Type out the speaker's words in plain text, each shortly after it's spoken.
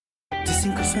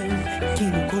sink or swim 生き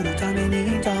残るため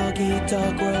に Doggy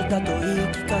Dog World だと言い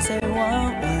聞かせ What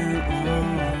went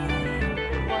wrong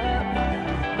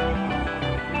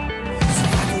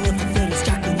Survival of the fittest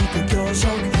弱肉強食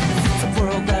It's a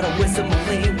world that a wisdom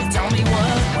only will tell me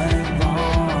what went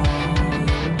wrong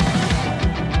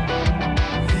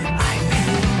I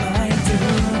paid my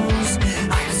dues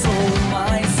I sold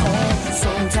my soul So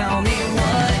tell me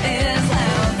what is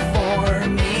left for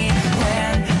me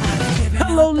when I've given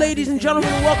Hello, ladies and gentlemen,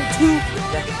 and welcome to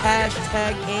the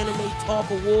hashtag Anime Talk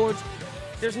Awards.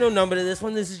 There's no number to this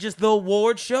one. This is just the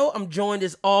award show. I'm joined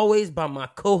as always by my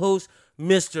co-host,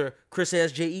 Mr. Chris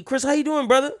SJE. Chris, how you doing,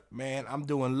 brother? Man, I'm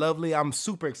doing lovely. I'm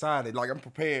super excited. Like, I'm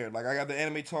prepared. Like, I got the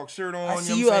Anime Talk shirt on. I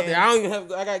see you out there. I don't even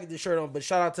have. I gotta get the shirt on. But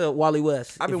shout out to Wally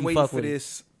West. I've been waiting for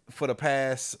this for the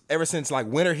past ever since like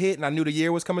winter hit, and I knew the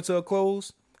year was coming to a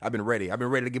close. I've been ready. I've been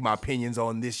ready to give my opinions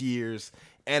on this year's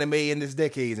anime and this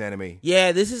decade's anime.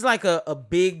 Yeah, this is like a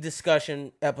big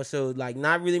discussion episode. Like,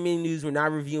 not really many news. We're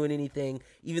not reviewing anything.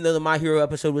 Even though the My Hero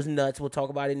episode was nuts. We'll talk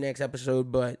about it next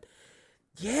episode. But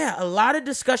yeah, a lot of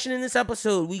discussion in this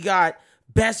episode. We got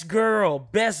Best Girl,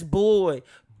 Best Boy,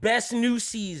 Best New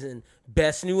Season,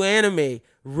 Best New Anime,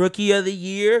 Rookie of the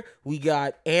Year. We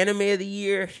got Anime of the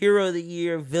Year, Hero of the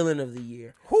Year, Villain of the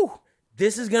Year. Whew.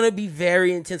 This is going to be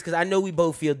very intense because I know we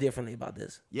both feel differently about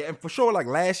this. Yeah, and for sure, like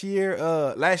last year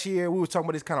we were talking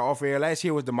about this kind of off air. Last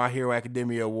year was the My Hero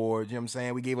Academia Awards. You know what I'm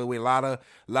saying? We gave away a lot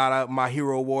of My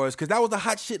Hero awards because that was the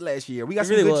hot shit last year. We got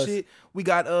some good shit. We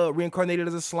got Reincarnated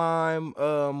as a Slime,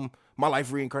 My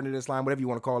Life Reincarnated as a Slime, whatever you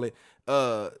want to call it.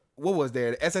 What was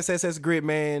there? SSSS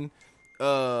Gridman,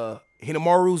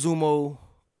 Hinamaru Zumo,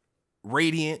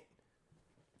 Radiant.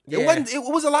 Yeah. It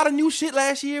was a lot of new shit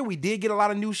last year. We did get a lot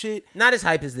of new shit. Not as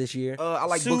hype as this year. I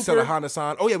like Bookseller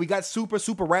Hana-san. Oh yeah, we got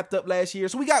super wrapped up last year.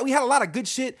 So we had a lot of good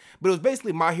shit, but it was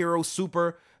basically My Hero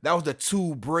Super. That was the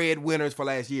two breadwinners for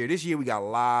last year. This year we got a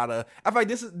lot of. I feel like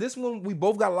this one we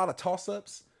both got a lot of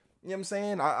toss-ups. You know what I'm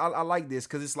saying? I like this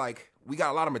because it's like we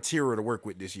got a lot of material to work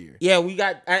with this year. Yeah, we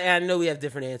got. I know we have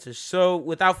different answers. So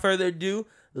without further ado,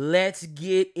 let's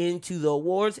get into the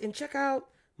awards and check out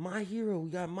My Hero.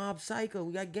 We got Mob Psycho.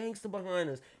 We got Gangsta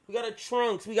behind us. We got a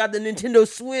Trunks. We got the Nintendo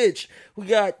Switch. We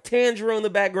got Tanjiro in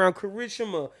the background.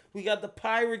 Kirishima. We got the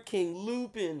Pirate King.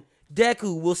 Lupin.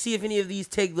 Deku. We'll see if any of these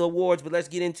take the awards, but let's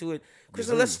get into it. Chris,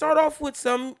 let's start off with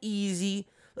something easy.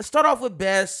 Let's start off with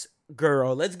Best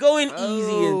Girl. Let's go in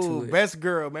easy into it. Best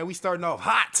Girl, man. We starting off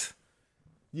hot.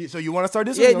 So you want to start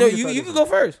this Yeah, one? no, you can go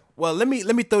first. Well, let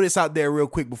me throw this out there real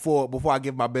quick before I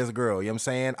give my Best Girl. You know what I'm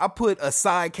saying? I put a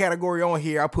side category on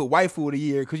here. I put Waifu of the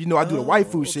Year because I do the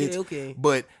waifu shit. Okay.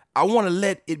 But I want to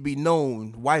let it be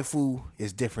known waifu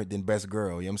is different than Best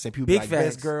Girl. You know what I'm saying? People be Big like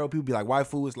facts. Best Girl. People be like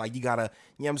waifu. It's like you gotta,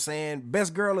 you know what I'm saying?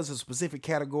 Best Girl is a specific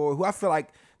category who I feel like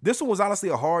this one was honestly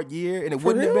a hard year, and it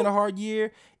wouldn't have been a hard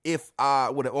year if I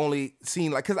would have only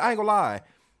seen like, because I ain't gonna lie.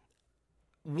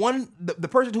 The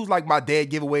person who's like my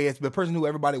dead giveaway is the person who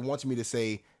everybody wants me to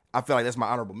say. I feel like that's my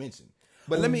honorable mention.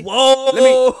 But let me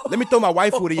throw my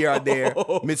waifu of the year out there.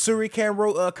 Mitsuri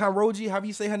Kanroji, how do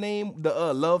you say her name?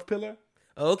 The love pillar.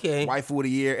 Okay. Waifu of the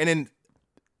year. And then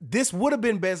this would have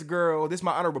been Best Girl. This is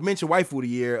my honorable mention waifu of the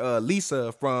year.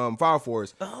 Lisa from Fire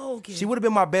Force. Oh, okay. She would have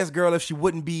been my best girl if she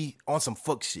wouldn't be on some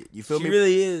fuck shit. You feel me? She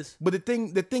really is. But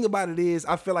the thing about it is,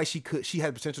 I feel like she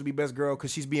had potential to be best girl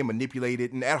because she's being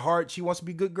manipulated, and at heart she wants to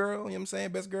be good girl. You know what I'm saying,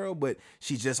 best girl, but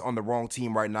she's just on the wrong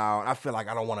team right now, and I feel like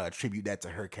I don't want to attribute that to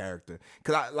her character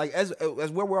because I like as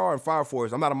where we are in Fire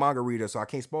Force. I'm not a manga reader, so I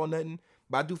can't spoil nothing,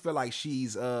 but I do feel like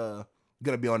she's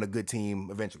gonna be on a good team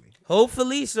eventually.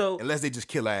 Hopefully, so unless they just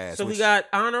kill her ass. So we got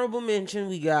honorable mention.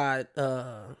 We got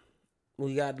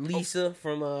Lisa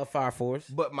from Fire Force.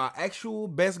 But my actual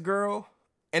best girl,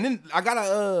 and then I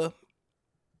gotta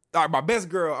all right, my best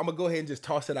girl. I'm gonna go ahead and just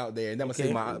toss it out there, and then I'm gonna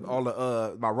say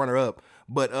my runner up.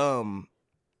 But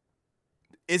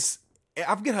it's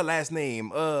I forget her last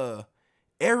name.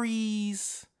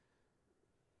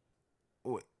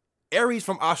 Aries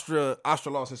from Astra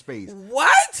Lost in Space.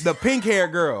 What? The pink hair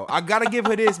girl. I gotta give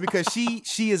her this because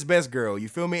she is best girl. You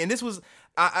feel me? And this was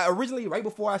I originally right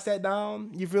before I sat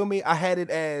down. You feel me? I had it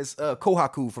as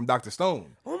Kohaku from Dr.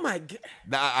 Stone. Oh my god!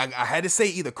 I had to say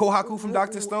either Kohaku from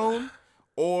Dr. Stone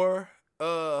or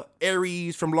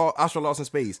Aries from Astra Lost in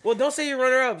Space. Well, don't say your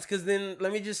runner-ups because then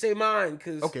let me just say mine.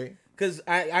 Because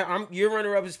I'm your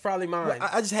runner-up is probably mine. Well,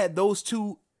 I just had those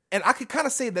two, and I could kind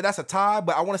of say that that's a tie,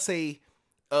 but I want to say.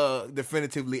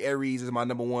 Definitively Aries is my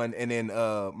number one, and then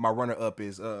my runner up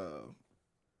is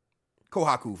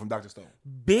Kohaku from Dr. Stone.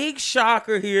 Big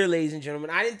shocker here, ladies and gentlemen.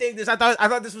 I didn't think this. I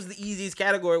thought this was the easiest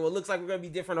category. Well, it looks like we're gonna be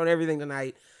different on everything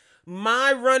tonight.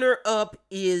 My runner-up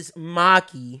is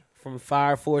Maki from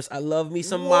Fire Force. I love me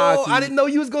some Whoa, Maki. I didn't know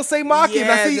you was gonna say Maki. Yeah,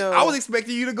 Now, see, no. I was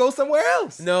expecting you to go somewhere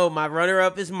else. No, my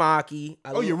runner-up is Maki.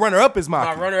 Your runner-up is My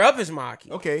Maki. runner-up is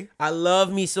Maki. Okay. I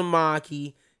love me some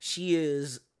Maki. She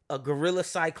is a gorilla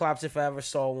Cyclops if I ever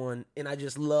saw one, and I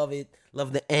just love it.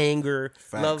 Love the anger.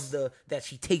 Facts. Love that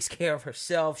she takes care of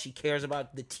herself. She cares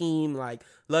about the team. Like,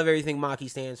 love everything Maki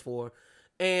stands for.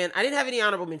 And I didn't have any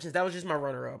honorable mentions. That was just my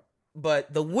runner-up.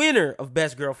 But the winner of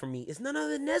Best Girl for me is none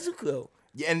other than Nezuko.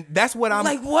 Yeah, and that's what I'm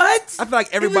Like, what? I feel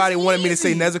like everybody It was wanted me to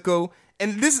say easy. Nezuko.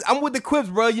 And I'm with the quips,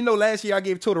 bro. You know, last year I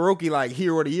gave Todoroki like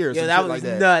Hero of the Year. Or Yeah, some that shit was like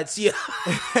that. nuts.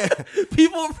 Yeah.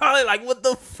 People were probably like, what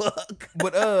the fuck?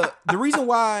 But the reason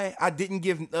why I didn't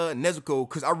give Nezuko,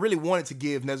 because I really wanted to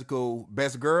give Nezuko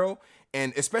Best Girl,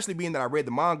 and especially being that I read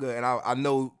the manga and I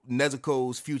know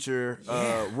Nezuko's future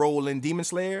role in Demon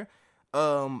Slayer.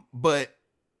 But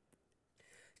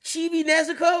Chibi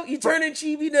Nezuko? You turning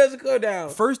Chibi Nezuko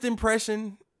down. first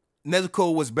impression,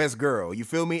 Nezuko was Best Girl. You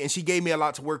feel me? And she gave me a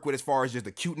lot to work with as far as just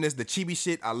the cuteness, the chibi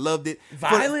shit. I loved it.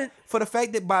 Violent? For the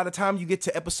fact that by the time you get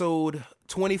to episode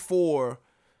 24,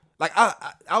 like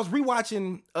I was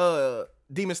rewatching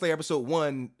Demon Slayer episode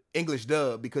 1 English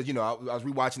dub because, you know, I was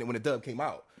rewatching it when the dub came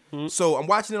out. So I'm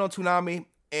watching it on Toonami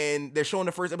and they're showing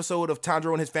the first episode of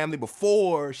Tanjiro and his family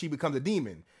before she becomes a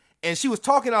demon. And she was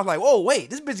talking. I was like, "Oh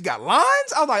wait, this bitch got lines."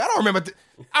 I was like, "I don't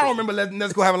remember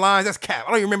Nezuko having lines. That's cap.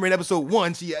 I don't even remember in episode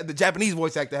 1 she had the Japanese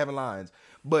voice actor having lines."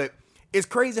 But it's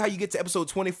crazy how you get to episode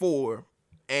 24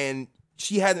 and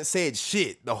she hasn't said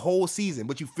shit the whole season.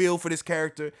 But you feel for this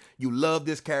character, you love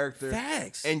this character,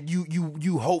 Facts. and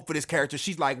you hope for this character.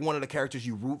 She's like one of the characters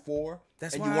you root for,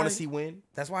 That's and why you want I- to see win.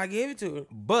 That's why I gave it to her.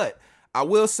 But I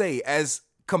will say, as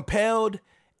compelled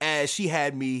as she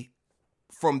had me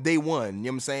from day one, you know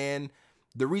what I'm saying?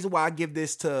 The reason why I give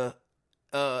this to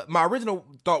my original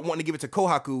thought wanting to give it to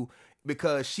Kohaku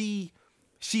because she's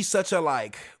such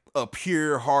a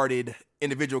pure-hearted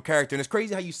individual character. And it's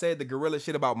crazy how you said the gorilla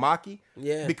shit about Maki.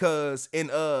 Yeah. Because in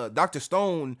Dr.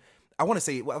 Stone, I want to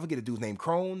say, I forget the dude's name,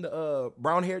 Crone, the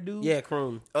brown-haired dude? Yeah,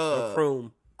 Chrome.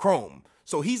 Chrome. Chrome.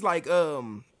 So he's like,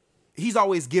 he's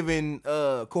always giving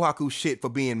Kohaku shit for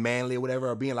being manly or whatever,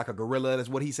 or being like a gorilla. That's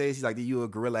what he says. He's like, you a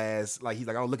gorilla ass. Like, he's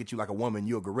like, I don't look at you like a woman.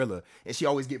 You a gorilla. And she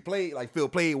always get played, like Phil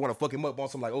played, want to fuck him up on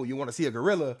some like, oh, you want to see a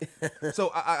gorilla?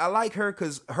 So I like her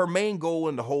because her main goal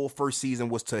in the whole first season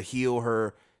was to heal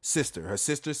her sister. Her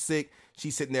sister's sick.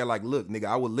 She's sitting there like, look, nigga,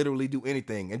 I would literally do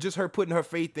anything. And just her putting her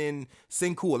faith in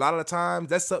Senku. A lot of the times,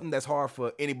 that's something that's hard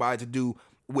for anybody to do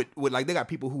with like, they got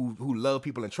people who love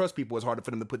people and trust people. It's harder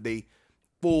for them to put their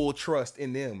full trust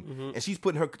in them. And she's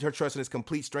putting her trust in this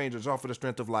complete strangers off of the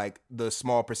strength of like the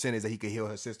small percentage that he could heal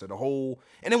her sister. The whole,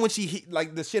 and then when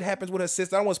like the shit happens with her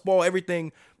sister, I don't want to spoil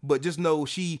everything, but just know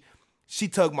she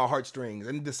tugged my heartstrings.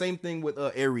 And the same thing with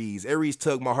Ares. Ares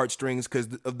tugged my heartstrings because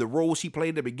of the role she played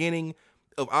at the beginning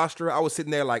of Astra. I was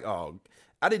sitting there like, oh,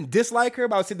 I didn't dislike her,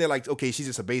 but I was sitting there like, okay, she's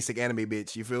just a basic anime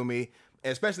bitch. You feel me?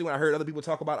 And especially when I heard other people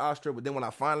talk about Astra, but then when I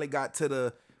finally got to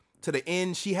the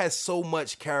end, she has so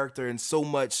much character and so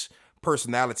much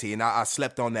personality, and I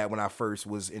slept on that when I first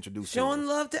was introduced Showing to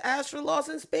her. love to Astra Lost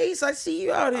in Space. I see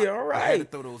you out here. All right. I had to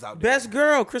throw those out there. Best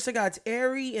girl. Krista got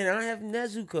Eri, and I have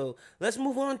Nezuko. Let's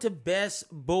move on to best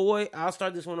boy. I'll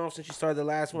start this one off since you started the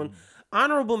last one.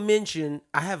 Honorable mention,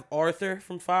 I have Arthur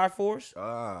from Fire Force.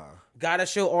 Gotta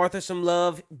show Arthur some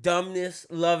love. Dumbness,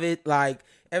 love it. Like,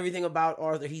 everything about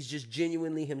Arthur, he's just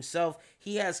genuinely himself.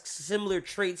 He has similar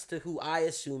traits to who I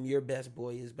assume your best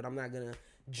boy is, but I'm not gonna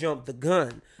jump the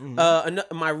gun.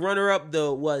 My runner-up,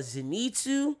 though, was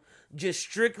Zenitsu, just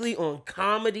strictly on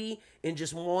comedy and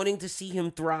just wanting to see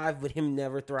him thrive, but him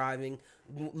never thriving.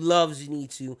 Love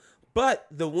Zenitsu. But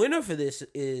the winner for this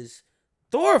is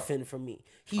Thorfinn for me.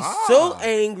 He's so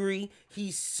angry,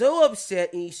 he's so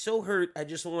upset, and he's so hurt. I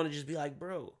just want to just be like,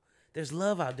 bro, there's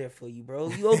love out there for you, bro.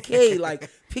 You okay? Like,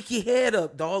 pick your head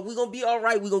up, dog. We're going to be all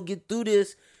right. We're going to get through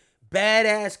this.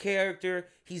 Badass character.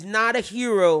 He's not a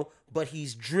hero, but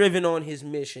he's driven on his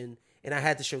mission, and I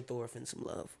had to show Thorfinn some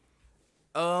love.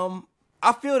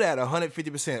 I feel that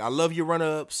 150%. I love your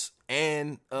run-ups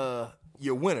and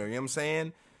your winner, you know what I'm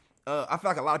saying? I feel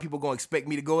like a lot of people gonna expect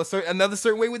me to go another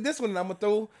certain way with this one, and I'm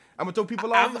gonna throw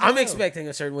people off. I'm expecting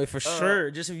a certain way for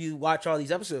sure, just if you watch all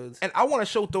these episodes. And I want to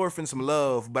show Thorfinn some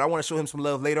love, but I want to show him some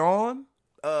love later on.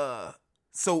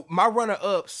 So my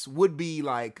runner-ups would be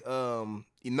like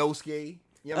Inosuke.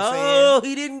 You know what I'm saying?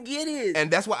 He didn't get it.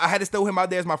 And that's why I had to throw him out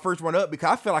there as my first runner-up,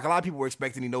 because I feel like a lot of people were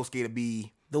expecting Inosuke to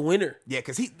be the winner. Yeah,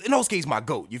 because Inosuke's my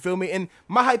GOAT. You feel me? And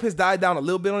my hype has died down a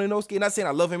little bit on Inosuke. Not saying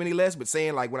I love him any less, but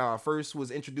saying like when I first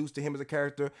was introduced to him as a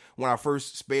character, when I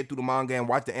first sped through the manga and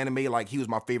watched the anime, like he was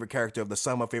my favorite character of the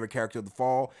summer, favorite character of the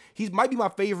fall. He might be my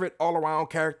favorite all-around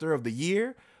character of the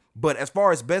year. But as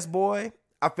far as best boy,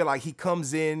 I feel like he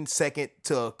comes in second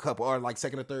to a couple, or like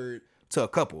second or third to a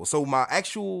couple. So my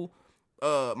actual,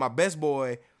 my best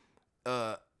boy,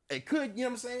 it could, you know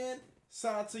what I'm saying?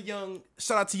 Shout out to young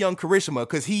Kirishima,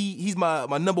 because he's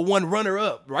my number one runner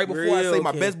up. Right before I say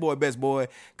my best boy,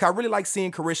 cause I really like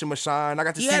seeing Kirishima shine. I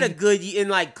got to see had a good and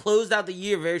like closed out the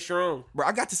year very strong. Bro,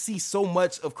 I got to see so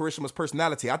much of Kirishima's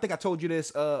personality. I think I told you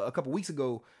this a couple weeks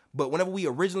ago, but whenever we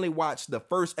originally watched the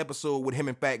first episode with him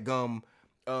and Fat Gum,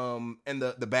 and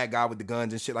the bad guy with the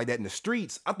guns and shit like that in the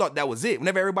streets, I thought that was it.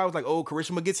 Whenever everybody was like, "Oh,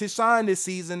 Kirishima gets his shine this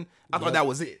season," I thought that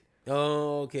was it.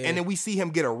 Oh, okay. And then we see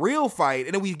him get a real fight,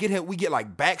 and then we get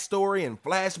like backstory and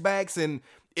flashbacks, and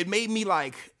it made me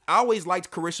like, I always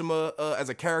liked Kirishima as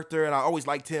a character, and I always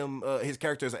liked him, his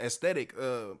character as an aesthetic,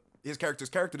 his character's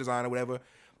character design or whatever.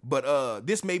 But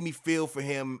this made me feel for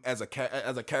him as a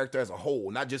character as a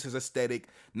whole, not just his aesthetic,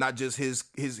 not just his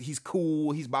he's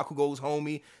cool, he's Bakugo's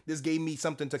homie. This gave me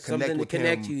something to connect with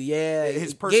him. You, yeah.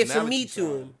 His personality. Gave some meat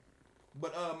to him.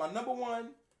 But my number one,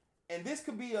 and this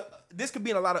could be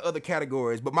in a lot of other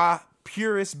categories, but my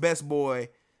purest best boy,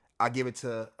 I give it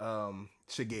to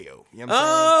Shigeo. You know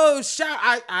what I'm saying?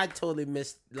 I totally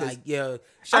missed, like, yo.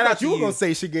 Shout out to you. Were gonna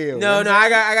say Shigeo. No,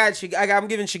 I'm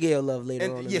giving Shigeo love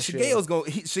later on. Yeah,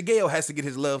 Shigeo has to get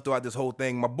his love throughout this whole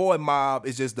thing. My boy Mob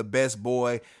is just the best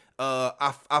boy.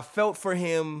 I felt for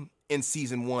him in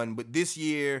season 1, but this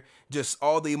year, just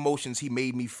all the emotions he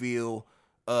made me feel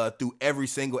through every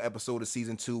single episode of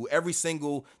season 2, every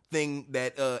single thing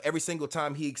that, every single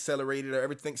time he accelerated,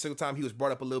 or single time he was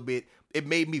brought up a little bit, it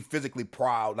made me physically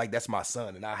proud. Like, that's my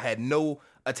son, and I had no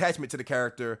attachment to the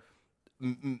character.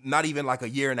 Not even like a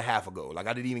year and a half ago. Like,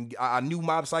 I knew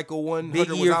Mob Psycho 1. Big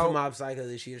year for Mob Psycho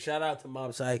this year. Shout out to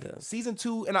Mob Psycho. Season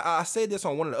 2, and I said this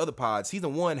on one of the other pods,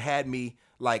 season 1 had me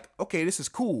like, okay, this is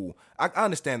cool. I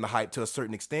understand the hype to a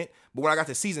certain extent, but when I got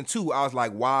to season 2, I was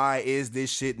like, why is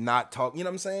this shit not talk? You know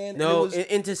what I'm saying? No,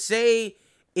 and to say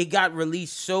it got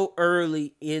released so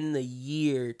early in the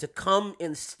year, to come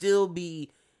and still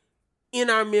be in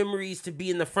our memories, to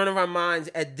be in the front of our minds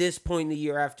at this point in the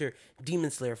year after Demon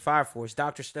Slayer, Fire Force,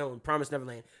 Dr. Stone, Promised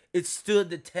Neverland, it stood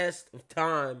the test of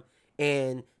time,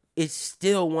 and it's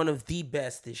still one of the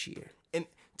best this year. And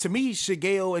to me,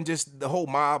 Shigeo and just the whole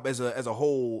mob as a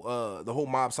whole, the whole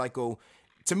Mob Psycho,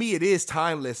 to me, it is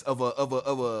timeless of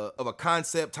a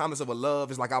concept, timeless of a love.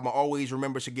 It's like, I'ma always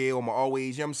remember Shigeo. I'ma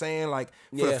always, you know what I'm saying? Like,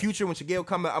 for the future, when Shigeo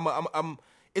come out,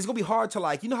 it's gonna be hard to,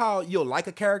 like, you know how you'll like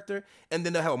a character and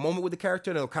then they'll have a moment with the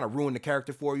character and it'll kind of ruin the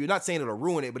character for you. Not saying it'll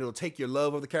ruin it, but it'll take your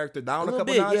love of the character down a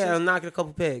couple notches. Yeah, knock it a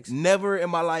couple pegs. Never in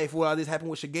my life will this happen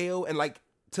with Shigeo. And like,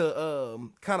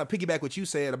 to kind of piggyback what you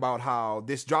said about how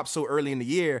this dropped so early in the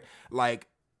year, like,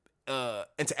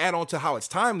 and to add on to how it's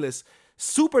timeless,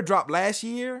 Super dropped last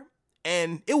year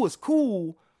and it was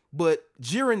cool, but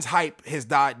Jiren's hype has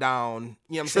died down. You know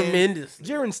what I'm saying? Tremendously.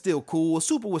 Jiren's still cool.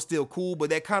 Super was still cool, but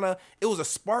that kind of, it was a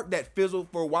spark that fizzled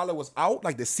for a while it was out.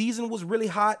 Like, the season was really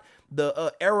hot.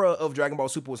 The era of Dragon Ball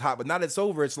Super was hot, but now that it's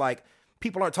over, it's like,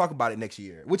 people aren't talking about it next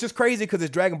year, which is crazy because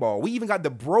it's Dragon Ball. We even got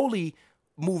the Broly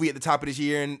movie at the top of this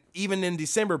year, and even in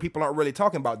December, people aren't really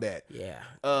talking about that. Yeah.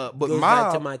 But goes Mob,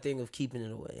 back to my thing of keeping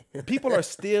it away. people are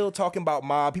still talking about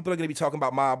Mob. People are going to be talking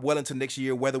about Mob well into next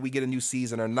year, whether we get a new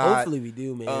season or not. Hopefully we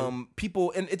do, man.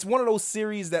 People, and it's one of those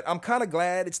series that I'm kind of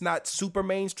glad it's not super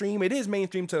mainstream. It is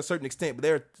mainstream to a certain extent, but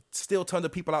there are still tons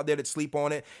of people out there that sleep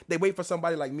on it. They wait for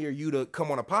somebody like me or you to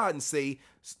come on a pod and say,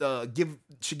 give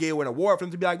Shigeo an award for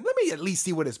them to be like, let me at least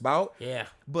see what it's about. Yeah.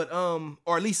 But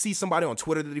or at least see somebody on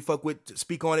Twitter that they fuck with to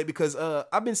speak on it, because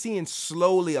I've been seeing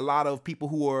slowly a lot of people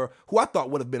who I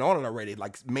thought would have been on it already,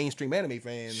 like mainstream anime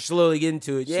fans, slowly getting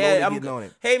to it. Slowly Yeah, getting on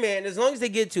it. Hey man, as long as they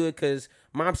get to it, because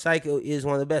Mob Psycho is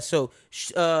one of the best. So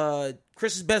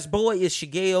Chris's best boy is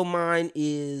Shigeo. Mine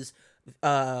is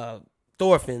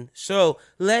Thorfinn. So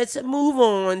let's move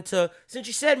on to, since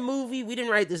you said movie, we didn't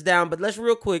write this down, but let's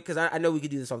real quick, because I know we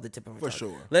could do this off the tip of our tongue. For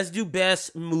sure. Let's do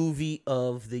best movie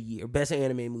of the year, best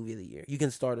anime movie of the year. You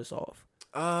can start us off.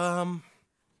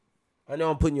 I know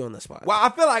I'm putting you on the spot. Well, I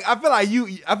feel like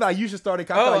you should start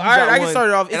it. All right, I can start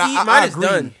it off. Mine is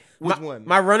done. Which one?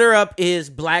 My runner-up is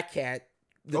Black Cat,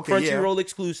 the Crunchyroll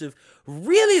exclusive.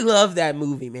 Really love that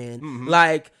movie, man. Mm-hmm.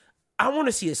 Like, I want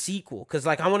to see a sequel, because,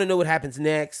 like, I want to know what happens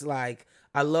next. Like,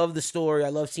 I love the story. I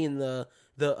love seeing the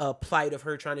the plight of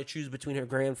her trying to choose between her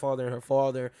grandfather and her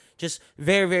father. Just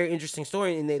very, very interesting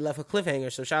story, and they left a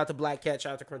cliffhanger. So shout out to Black Cat,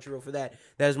 shout out to Crunchyroll for that.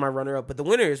 That is my runner-up. But the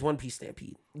winner is One Piece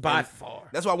Stampede, by far.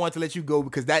 That's why I wanted to let you go,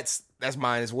 because that's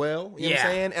mine as well. You know what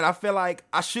I'm saying? And I feel like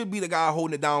I should be the guy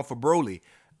holding it down for Broly.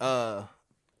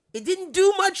 It didn't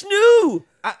do much new.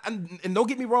 And don't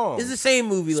get me wrong. It's the same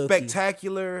movie, low-key.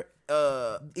 Spectacular.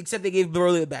 Except they gave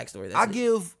Broly a backstory. I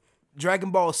give Dragon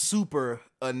Ball Super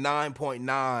a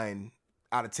 9.9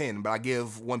 out of 10, but I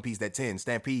give One Piece that 10,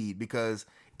 Stampede, because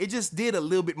it just did a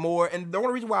little bit more. And the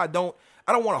only reason why I don't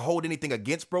want to hold anything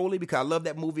against Broly, because I love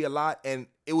that movie a lot, and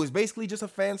it was basically just a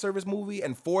fan service movie,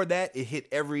 and for that, it hit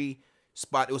every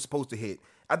spot it was supposed to hit.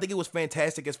 I think it was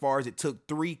fantastic as far as it took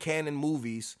 3 canon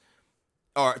movies,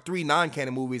 or 3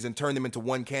 non-canon movies, and turned them into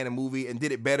one canon movie, and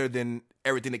did it better than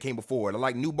everything that came before it. I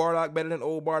like new Bardock better than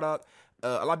old Bardock.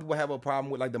 A lot of people have a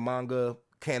problem with like the manga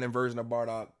canon version of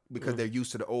Bardock because they're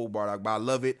used to the old Bardock, but I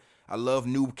love it. I love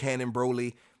new canon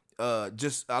Broly.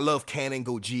 I love canon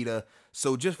Gogeta.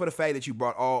 So just for the fact that you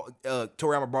brought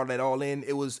Toriyama brought that all in,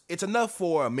 it's enough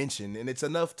for a mention, and it's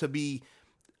enough to be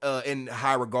in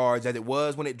high regards as it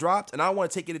was when it dropped. And I don't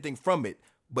want to take anything from it,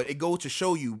 but it goes to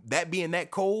show you that being that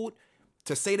cold,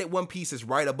 to say that One Piece is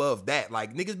right above that.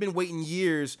 Like, niggas been waiting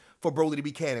years for Broly to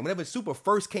be canon. Whenever Super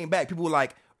first came back, people were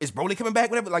like, is Broly coming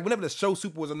back? Whenever the show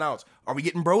Super was announced, are we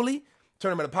getting Broly?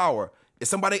 Tournament of Power. Is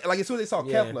somebody, like, as soon as they saw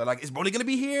Kefla, like, is Broly gonna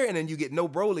be here? And then you get no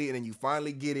Broly, and then you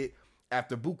finally get it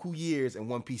after buku years, and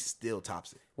One Piece still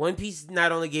tops it. One Piece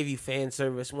not only gave you fan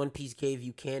service, One Piece gave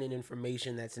you canon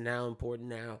information that's now important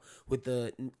now with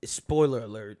the, spoiler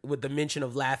alert, with the mention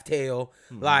of Laugh Tale.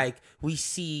 Like, we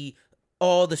see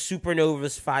all the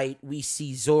supernovas fight. We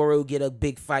see Zoro get a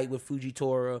big fight with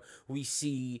Fujitora. We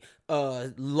see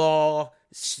Law,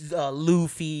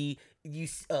 Luffy,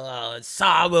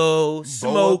 Sabo,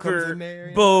 Smoker,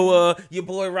 Boa, your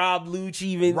boy Rob Lucci,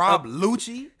 even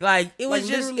Lucci. Like, it was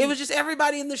just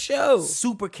everybody in the show.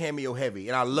 Super cameo heavy,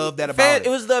 and I love that about it. It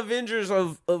was the Avengers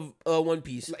of One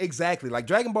Piece. Exactly. Like,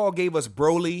 Dragon Ball gave us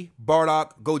Broly,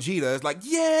 Bardock, Gogeta. It's like,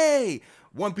 yay!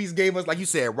 One Piece gave us, like you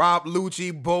said, Rob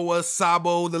Lucci, Boa,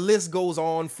 Sabo. The list goes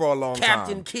on for a long time.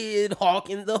 Captain Kidd,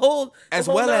 Hawkins, the whole as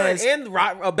whole well nine. as and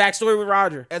a backstory with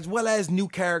Roger, as well as new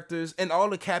characters, and all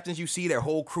the captains you see, their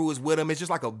whole crew is with them. It's just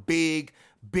like a big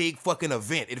fucking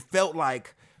event. It felt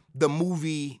like the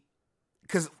movie,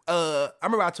 because I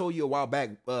remember I told you a while back,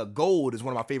 Gold is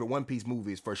one of my favorite One Piece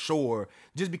movies for sure,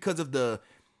 just because of the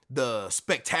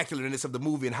spectacularness of the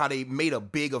movie and how they made a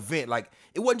big event. Like,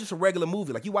 it wasn't just a regular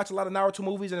movie. Like, you watch a lot of Naruto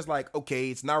movies and it's like, okay,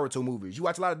 it's Naruto movies. You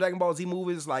watch a lot of Dragon Ball Z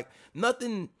movies, it's like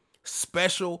nothing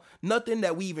special, nothing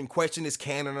that we even question is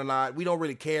canon or not. We don't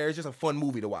really care. It's just a fun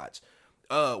movie to watch.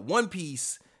 One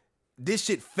Piece, this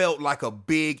shit felt like a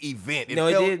big event. It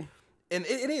did. And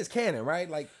it is canon, right?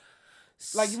 Like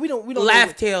we don't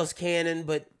Laugh Tale's canon,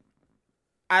 but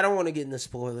I don't want to get into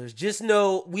spoilers. Just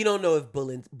know we don't know if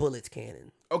Bullet's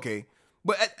canon. Okay.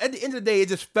 But at the end of the day, it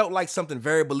just felt like something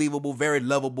very believable, very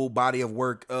lovable body of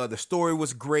work. The story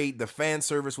was great. The fan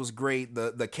service was great.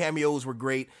 The cameos were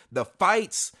great. The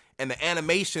fights and the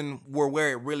animation were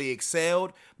where it really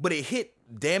excelled. But it hit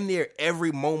damn near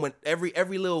every moment, every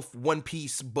little One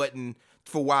Piece button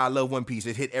for why I love One Piece.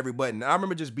 It hit every button. And I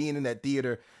remember just being in that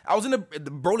theater. I was in the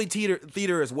Broly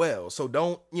theater as well. So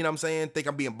don't, you know what I'm saying, think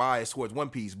I'm being biased towards One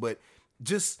Piece. But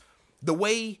just the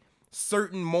way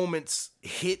certain moments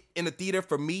hit in the theater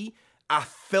for me, I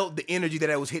felt the energy that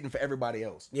I was hitting for everybody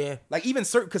else. Yeah. Like, even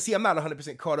certain, because see, I'm not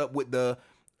 100% caught up with the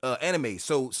anime.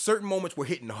 So certain moments were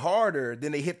hitting harder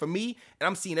than they hit for me, and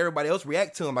I'm seeing everybody else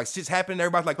react to them. Like, shit's happening,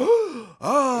 everybody's like, oh,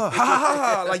 ha,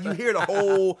 ha, ha. Like, you hear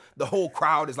the whole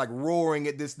crowd is like roaring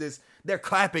at this. They're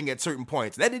clapping at certain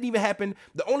points. That didn't even happen.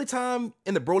 The only time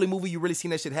in the Broly movie you really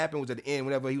seen that shit happen was at the end,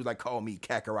 whenever he was like, call me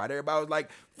Kakarot. Everybody was like,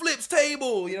 flips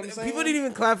table. You know what I'm saying? People didn't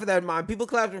even clap for that, man. People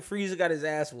clapped when Frieza got his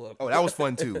ass whooped. Oh, that was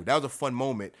fun too. That was a fun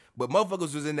moment. But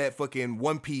motherfuckers was in that fucking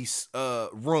One Piece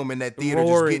room in that theater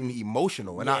just getting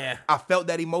emotional. And I felt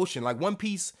that emotion. Like, One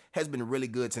Piece has been really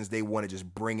good since day one at just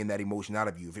bringing that emotion out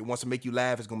of you. If it wants to make you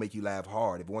laugh, it's going to make you laugh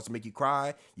hard. If it wants to make you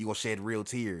cry, you're going to shed real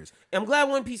tears. I'm glad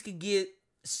One Piece could get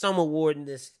some award in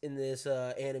this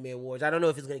anime awards. I don't know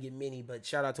if it's gonna get many, but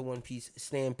shout out to One Piece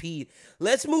Stampede.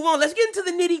 Let's move on. Let's get into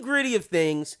the nitty gritty of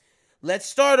things. Let's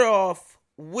start off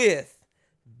with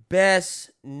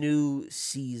best new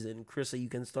season. Krista, you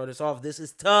can start us off. This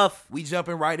is tough. We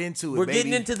jumping right into it. We're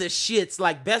getting into the shits.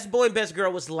 Like, best boy and best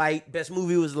girl was light. Best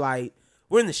movie was light.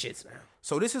 We're in the shits now.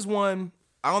 So this is one.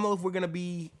 I don't know if we're gonna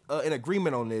be in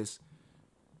agreement on this,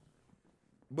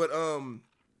 but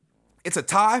it's a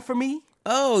tie for me.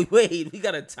 Oh, wait, we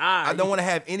got a tie. I don't want to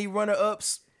have any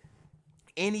runner-ups.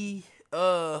 any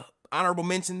honorable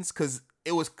mentions because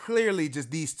it was clearly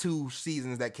just these 2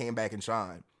 seasons that came back and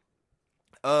shine.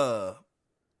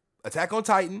 Attack on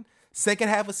Titan, second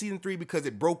half of season 3 because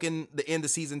it broke in the end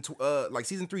of season 2. Like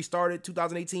season 3 started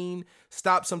 2018,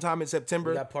 stopped sometime in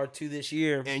September. We got part 2 this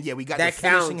year, and yeah, we got that the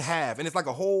finishing counts. half, and it's like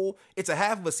it's a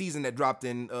half of a season that dropped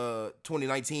in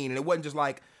 2019, and it wasn't just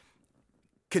like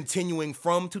continuing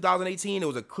from 2018. It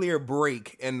was a clear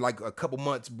break and like a couple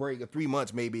months break, or 3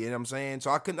 months maybe. You know what I'm saying?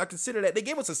 So I consider that they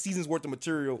gave us a season's worth of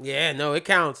material. Yeah, no, it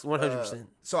counts 100%.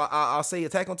 So I'll say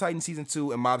Attack on Titan season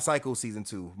 2 and Mob Psycho season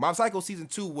 2. Mob Psycho season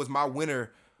 2 was my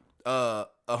winner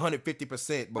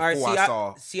 150% before I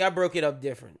saw. I broke it up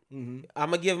different. I'm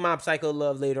gonna give Mob Psycho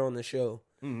love later on the show,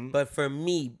 but for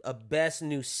me, a best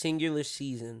new singular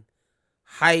season,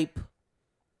 hype,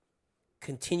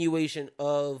 continuation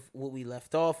of what we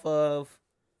left off of,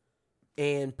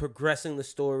 and progressing the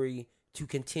story to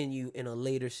continue in a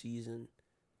later season.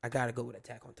 I gotta go with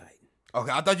Attack on Titan.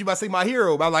 Okay, I thought you about to say My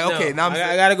Hero, but I'm like, okay, now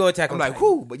I gotta go Attack on Titan. I'm like,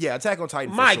 whoo, but yeah, Attack on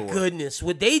Titan. My for sure. goodness,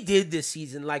 what they did this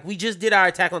season! Like we just did our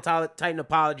Attack on Titan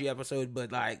apology episode,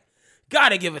 but like,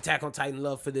 gotta give Attack on Titan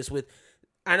love for this. With,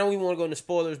 I know we want to go into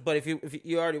spoilers, but if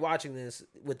you're already watching this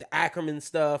with the Ackerman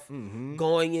stuff,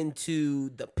 going into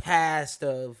the past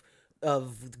of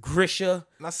Grisha,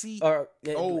 Now see, or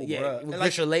bruh. And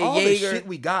Grisha like, all the Jaeger. shit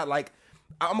we got. Like,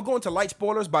 I'm gonna go into light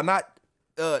spoilers, but I'm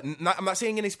not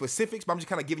saying any specifics, but I'm just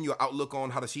kind of giving you an outlook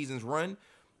on how the seasons run.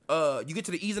 You get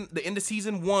to the end of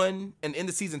season 1 and end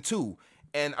of season 2,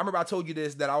 and I remember I told you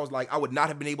this, that I was like, I would not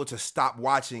have been able to stop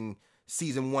watching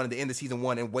season 1 at the end of season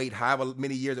 1 and wait however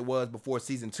many years it was before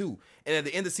season 2. And at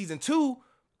the end of season 2,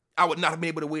 I would not have been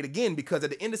able to wait again, because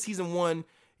at the end of season 1,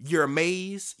 you're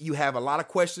amazed. You have a lot of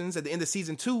questions. At the end of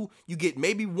season 2, you get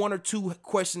maybe 1 or 2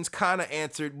 questions kind of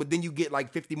answered, but then you get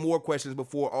like 50 more questions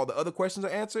before all the other questions are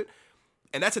answered.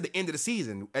 And that's at the end of the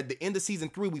season. At the end of season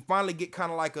 3, we finally get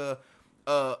kind of like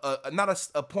not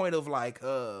a point of like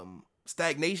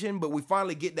stagnation, but we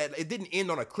finally get that it didn't end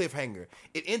on a cliffhanger.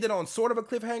 It ended on sort of a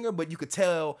cliffhanger, but you could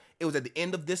tell it was at the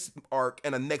end of this arc,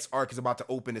 and the next arc is about to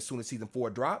open as soon as season 4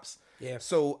 drops. Yeah.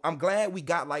 So I'm glad we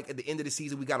got, like, at the end of the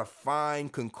season, we got a fine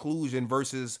conclusion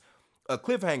versus a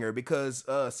cliffhanger, because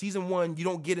season 1, you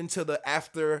don't get into the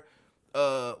after.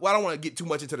 Well, I don't want to get too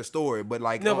much into the story, but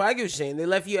like, No, but I get what you're saying. They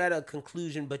left you at a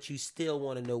conclusion, but you still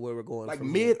want to know where we're going. like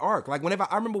from mid arc. Like whenever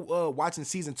I remember watching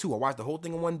season 2, I watched the whole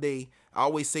thing in one day. I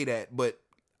always say that, but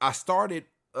I started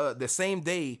the same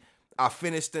day I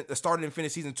started and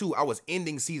finished season 2. I was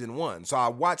ending season 1, so I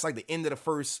watched like the end of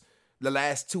the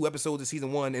last 2 episodes of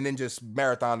season 1, and then just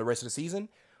marathon the rest of the season.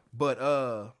 But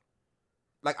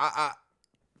like I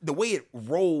the way it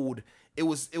rolled. It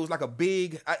was like a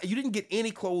big. You didn't get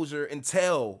any closure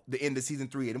until the end of season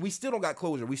 3, and we still don't got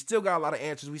closure. We still got a lot of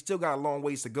answers. We still got a long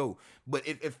ways to go. But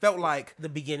it felt like the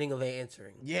beginning of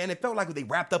answering. Yeah, and it felt like they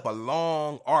wrapped up a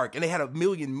long arc, and they had a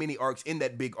million mini arcs in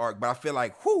that big arc. But I feel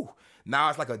like, whew, now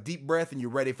it's like a deep breath, and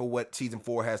you're ready for what season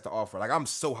 4 has to offer. Like, I'm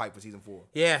so hyped for season 4.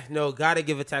 Yeah, no, gotta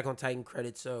give Attack on Titan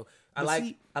credit. So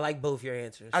I like both your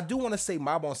answers. I do want to say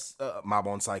Mob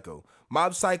Psycho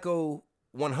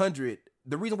 100.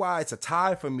 The reason why it's a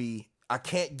tie for me, I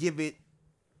can't give it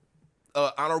an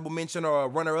honorable mention or a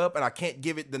runner-up, and I can't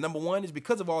give it the number 1 is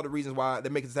because of all the reasons why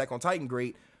that makes Attack on Titan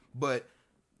great. But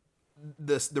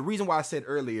the reason why I said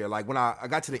earlier, like when I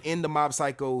got to the end of Mob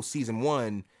Psycho season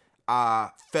 1, I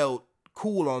felt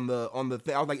cool on the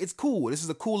thing. I was like, it's cool. This is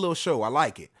a cool little show. I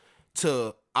like it.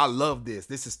 I love this.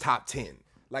 This is top 10.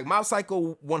 Like, Mob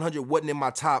Psycho 100 wasn't in my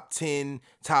top 10,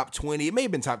 top 20. It may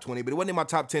have been top 20, but it wasn't in my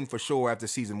top 10 for sure after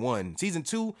season 1. Season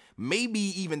 2, maybe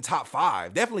even top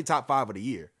 5. Definitely top 5 of the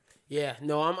year. Yeah,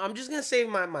 no, I'm just gonna save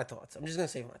my thoughts.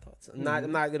 I'm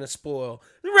not gonna spoil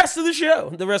the rest of the show,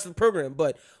 the rest of the program.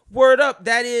 But word up,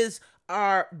 that is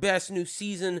our best new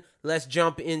season. Let's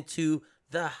jump into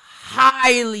the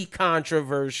highly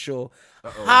controversial,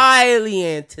 highly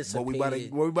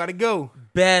anticipated. Where we about to go?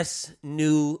 Best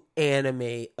new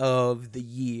anime of the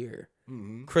year.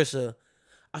 Krissa,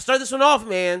 I'll start this one off,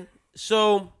 man.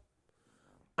 So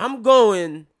I'm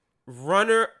going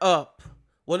runner up.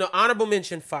 Well, no, honorable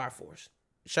mention, Fire Force.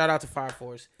 Shout out to Fire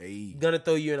Force. Hey. Gonna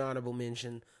throw you an honorable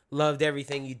mention. Loved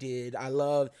everything you did.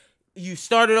 You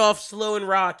started off slow and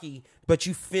rocky, but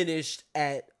you finished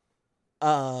at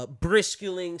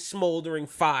briskling, smoldering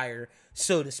fire,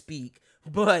 so to speak.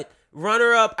 But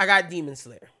runner up, I got Demon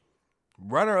Slayer.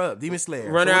 Runner up, Demon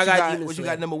Slayer. I got Demon Slayer. What you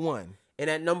got number 1? And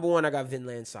at number 1, I got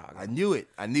Vinland Saga. I knew it.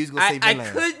 I knew he was going to say Vinland.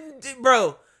 I couldn't,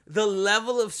 bro. The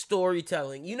level of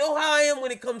storytelling. You know how I am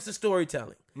when it comes to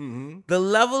storytelling. Mm-hmm. The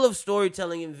level of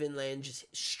storytelling in Vinland just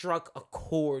struck a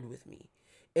chord with me.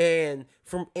 And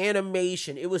from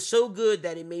animation, it was so good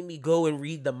that it made me go and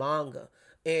read the manga.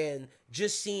 And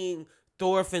just seeing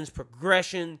Thorfinn's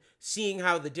progression, seeing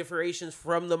how the differentiations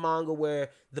from the manga where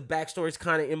the backstory is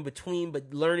kind of in between,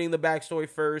 but learning the backstory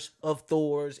first of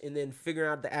Thor's and then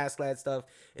figuring out the Askeladd stuff,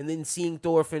 and then seeing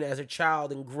Thorfinn as a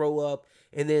child and grow up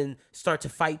and then start to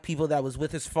fight people that was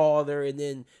with his father, and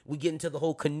then we get into the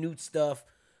whole Canute stuff.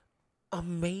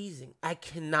 Amazing. I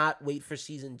cannot wait for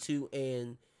season 2,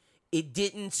 and it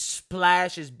didn't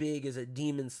splash as big as a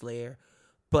Demon Slayer,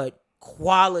 but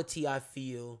quality, I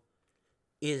feel,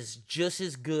 is just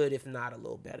as good, if not a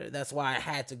little better. That's why I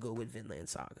had to go with Vinland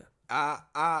Saga.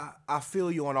 I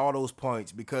feel you on all those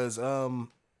points because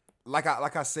like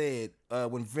I said,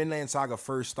 when Vinland Saga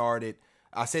first started,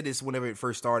 I said this whenever it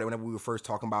first started, whenever we were first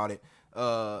talking about it.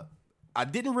 I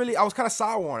was kind of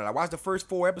sour on it. I watched the first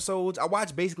 4 episodes. I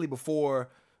watched basically before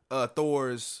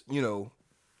Thor's, in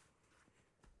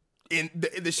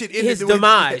the shit ended. His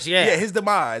demise, yeah. Yeah, his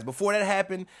demise. Before that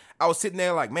happened, I was sitting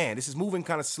there like, man, this is moving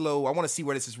kind of slow. I want to see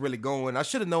where this is really going. I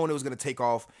should have known it was going to take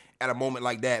off at a moment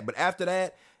like that. But after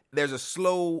that, there's a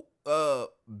slow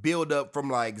build up from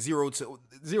like 0 to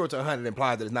 100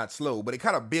 implies that it's not slow, but it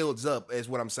kind of builds up is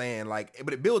what I'm saying. Like,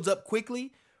 but it builds up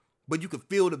quickly, but you can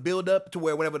feel the build up to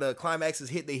where whenever the climaxes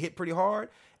hit, they hit pretty hard.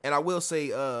 And I will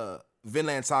say,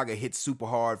 Vinland Saga hits super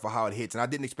hard for how it hits, and I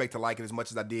didn't expect to like it as much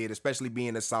as I did, especially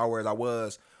being as sour as I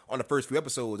was on the first few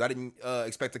episodes. I didn't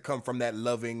expect to come from that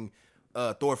loving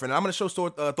Thorfinn. And I'm going to show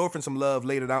Thorfinn some love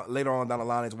later on down the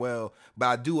line as well, but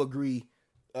I do agree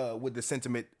with the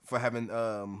sentiment for having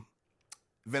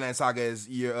Vinland Saga as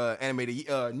your animated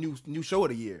new show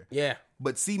of the year. Yeah.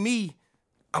 But see me,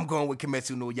 I'm going with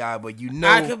Kimetsu no Yaiba.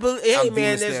 I can believe. Hey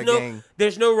man,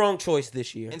 there's no wrong choice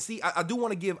this year. And see, I do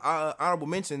want to give honorable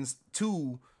mentions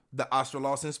to the Astra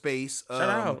Lost in Space,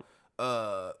 Shout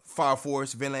out. Fire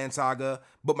Force, Vinland Saga.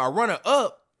 But my runner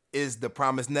up is The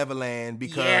Promised Neverland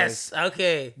because yes,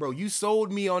 okay, bro, you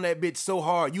sold me on that bitch so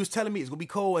hard. You was telling me it's gonna be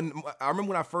cool, and I remember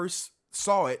when I first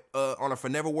saw it on a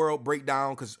Forever World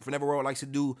breakdown, because Forever World likes to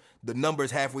do the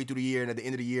numbers halfway through the year and at the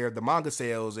end of the year the manga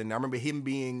sales, and I remember him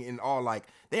being in all like,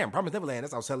 damn, Promised Neverland,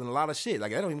 that's out selling a lot of shit.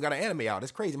 Like, I don't even got an anime out.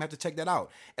 That's crazy. I'm gonna have to check that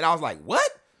out. And I was like, what?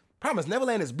 Promised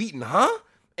Neverland is beaten, huh?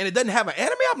 And it doesn't have an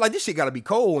anime? I'm like, this shit gotta be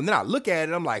cold. And then I look at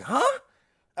it, I'm like, huh?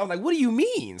 I was like, what do you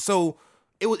mean? So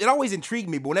it always intrigued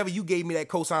me, but whenever you gave me that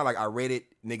cosign, like, I read it,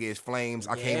 nigga, it's flames.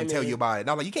 I can't even tell you about it. And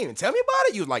I was like, you can't even tell me about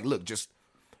it? You was like, look, just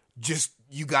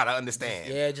you gotta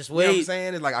understand. Yeah, just wait. You know what I'm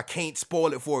saying? It's like, I can't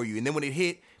spoil it for you. And then when it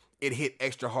hit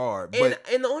extra hard. But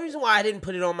and the only reason why I didn't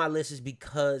put it on my list is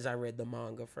because I read the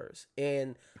manga first.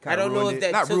 And I don't know if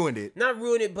that Not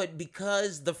ruined it, but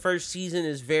because the first season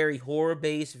is very horror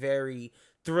based, very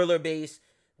thriller based.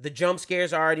 The jump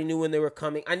scares I already knew when they were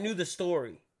coming. I knew the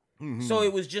story. Mm-hmm. So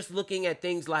it was just looking at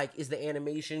things like, is the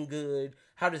animation good?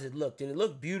 How does it look? And it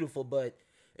looked beautiful, but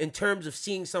in terms of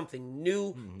seeing something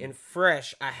new and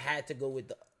fresh, I had to go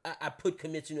with I put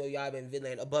Kimetsu no Yaiba and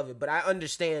Vinland above it. But I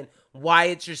understand why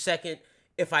it's your second.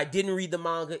 If I didn't read the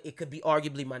manga, it could be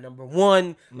arguably my number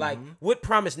one. Like, what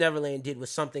Promised Neverland did was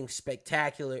something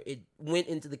spectacular. It went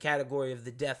into the category of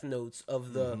the Death Notes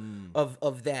of the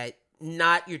of that,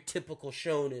 not your typical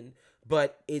shonen,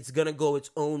 but it's gonna go its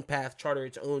own path, charter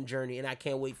its own journey, and I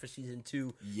can't wait for season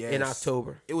 2 in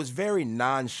October. It was very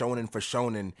non-shonen for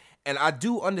shonen, and I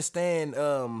do understand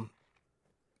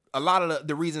a lot of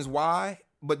the reasons why,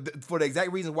 but for the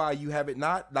exact reason why you have it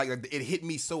not, like it hit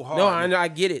me so hard. No, I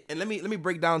get it. And let me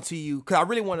break down to you, because I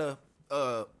really want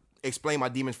to explain my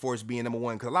Demon Force being number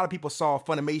one, because a lot of people saw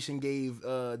Funimation gave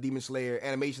Demon Slayer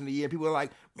animation of the year, and people were like,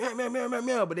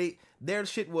 meow, but their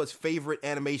shit was favorite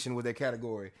animation with their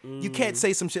category. You can't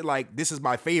say some shit like, this is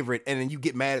my favorite, and then you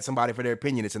get mad at somebody for their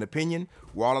opinion. It's an opinion.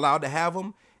 We're all allowed to have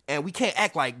them. And we can't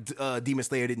act like Demon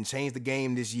Slayer didn't change the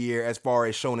game this year as far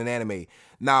as shonen anime.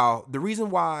 Now, the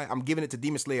reason why I'm giving it to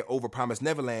Demon Slayer over Promised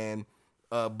Neverland,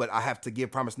 but I have to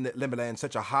give Promised Neverland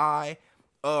such a high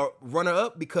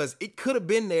runner-up, because it could have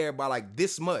been there by like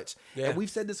this much. Yeah. And we've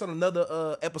said this on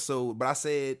another episode, but I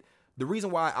said the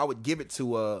reason why I would give it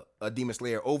to a Demon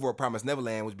Slayer over a Promised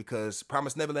Neverland was because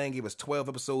Promised Neverland gave us 12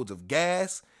 episodes of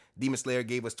gas. Demon Slayer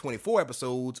gave us 24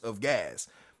 episodes of gas.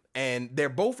 And they're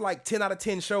both like 10 out of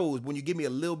 10 shows when you give me a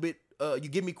little bit, you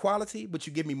give me quality, but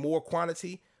you give me more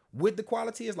quantity. With the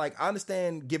quality, it's like, I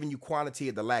understand giving you quantity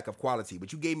at the lack of quality,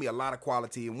 but you gave me a lot of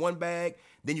quality in one bag,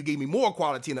 then you gave me more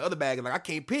quality in the other bag, and like, I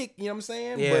can't pick, you know what I'm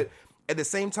saying? Yeah. But at the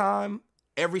same time,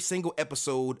 every single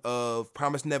episode of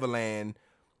Promised Neverland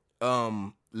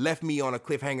left me on a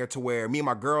cliffhanger to where me and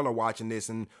my girl are watching this,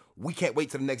 and we can't wait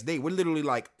till the next day. We're literally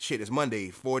like, shit, it's Monday,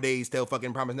 4 days till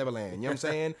fucking Promised Neverland. You know what I'm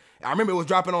saying? I remember it was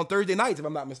dropping on Thursday nights, if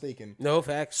I'm not mistaken. No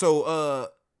facts. So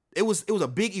it was a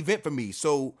big event for me.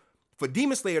 So for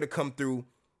Demon Slayer to come through,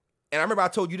 and I remember I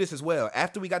told you this as well.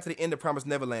 After we got to the end of Promised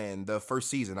Neverland, the first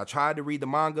season, I tried to read the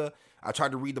manga. I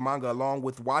tried to read the manga along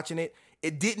with watching it.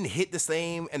 It didn't hit the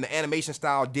same, and the animation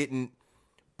style didn't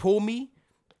pull me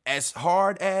as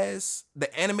hard as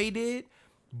the anime did.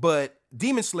 But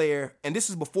Demon Slayer, and this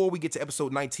is before we get to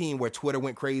episode 19 where Twitter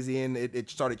went crazy and it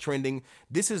started trending.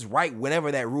 This is right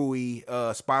whenever that Rui,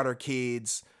 Spider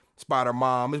Kids, Spider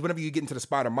Mom, is whenever you get into the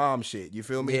Spider Mom shit. You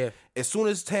feel me? Yeah. As soon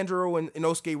as Tanjiro and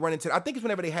Inosuke run into, I think it's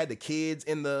whenever they had the kids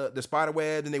in the spider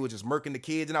web and they were just murking the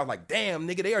kids. And I was like, damn,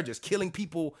 nigga, they are just killing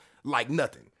people like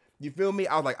nothing. You feel me?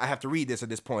 I was like, I have to read this at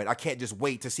this point. I can't just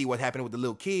wait to see what happened with the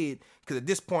little kid. Because at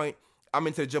this point, I'm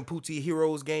into the Jumputi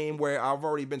Heroes game where I've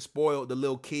already been spoiled. The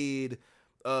little kid,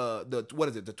 the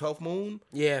 12th moon?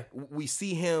 Yeah. We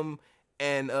see him,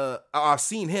 and I've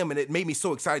seen him, and it made me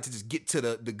so excited to just get to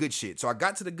the good shit. So I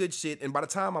got to the good shit, and by the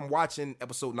time I'm watching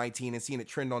episode 19 and seeing it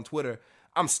trend on Twitter,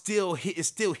 it's still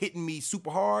hitting me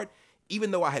super hard,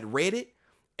 even though I had read it.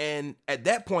 And at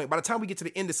that point, by the time we get to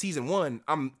the end of season 1,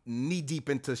 I'm knee deep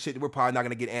into shit that we're probably not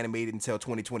going to get animated until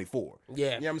 2024. Yeah.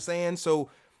 You know what I'm saying? So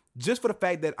just for the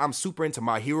fact that I'm super into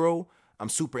My Hero, I'm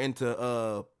super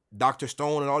into Dr.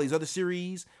 Stone and all these other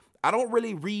series, I don't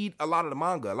really read a lot of the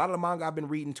manga. A lot of the manga I've been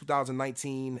reading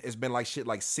 2019 has been like shit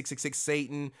like 666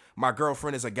 Satan, My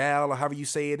Girlfriend is a Gal, or however you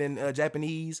say it in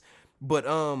Japanese. But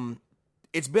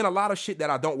it's been a lot of shit that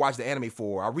I don't watch the anime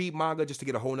for. I read manga just to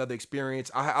get a whole nother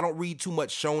experience. I don't read too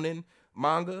much shonen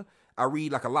manga. I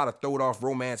read like a lot of throwed off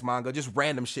romance manga, just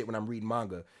random shit when I'm reading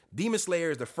manga. Demon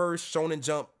Slayer is the first Shonen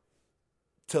Jump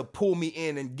to pull me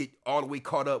in and get all the way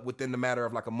caught up within the matter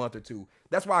of like a month or two.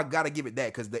 That's why I gotta give it that,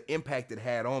 because the impact it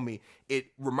had on me, it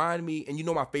reminded me, and you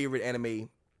know my favorite anime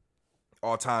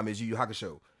all time is Yu Yu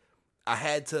Hakusho. I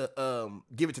had to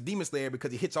give it to Demon Slayer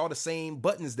because it hits all the same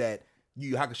buttons that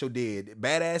Yu Yu Hakusho did.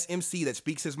 Badass MC that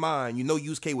speaks his mind. You know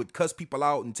Yusuke would cuss people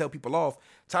out and tell people off.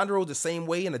 Tanjiro's the same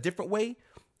way in a different way.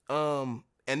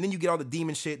 And then you get all the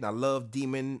demon shit, and I love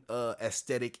demon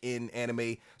aesthetic in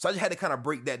anime. So I just had to kind of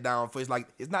break that down for it's like,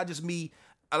 it's not just me.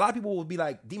 A lot of people would be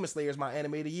like, Demon Slayer is my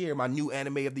anime of the year, my new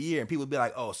anime of the year. And people would be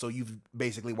like, oh, so you've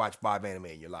basically watched 5 anime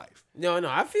in your life. No,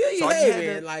 I feel you. So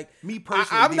Hey, man, like, me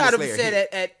personally, I'm Demon not Slayer upset hit.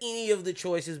 at any of the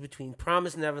choices between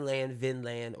Promised Neverland,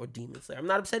 Vinland, or Demon Slayer. I'm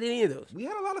not upset at any of those. We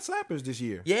had a lot of slappers this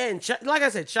year. Yeah, and like I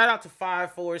said, shout out to Fire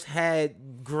Force,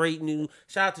 had great new.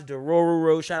 Shout out to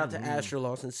Dororo, shout out to Astro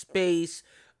Lost in Space.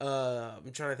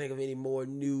 I'm trying to think of any more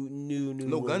new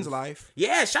No ones. Guns Life.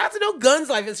 Yeah, shout out to No Guns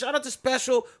Life, and shout out to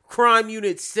Special Crime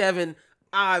Unit 7.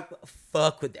 I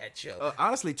fuck with that show.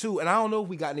 Honestly, too, and I don't know if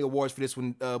we got any awards for this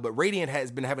one, but Radiant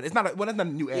has been having, that's not a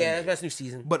new anime. Yeah, that's best new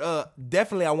season. But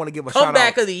definitely I want to give a shout out.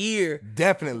 Comeback of the year.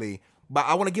 Definitely. But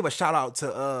I want to give a shout out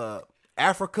to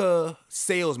Africa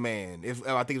Salesman, if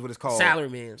I think is what it's called.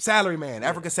 Salaryman.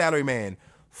 Africa Salaryman.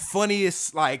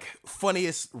 Funniest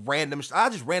random. I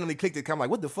just randomly clicked it. I'm like,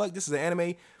 what the fuck? This is an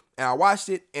anime, and I watched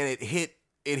it, and it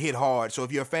hit hard. So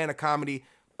if you're a fan of comedy,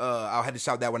 I'll have to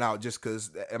shout that one out just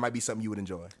because it might be something you would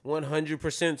enjoy.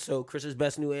 100%. So Chris's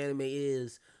best new anime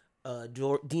is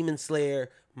Demon Slayer.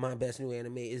 My best new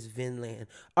anime is Vinland.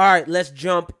 All right, let's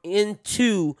jump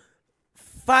into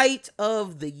fight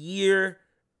of the year.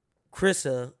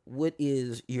 Chrissa, what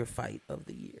is your fight of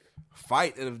the year?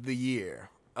 Fight of the year.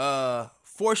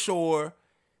 For sure.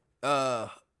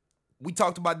 We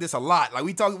talked about this a lot. Like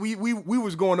we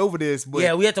was going over this, but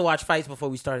yeah, we had to watch fights before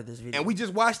we started this video. and we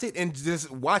just watched it, and just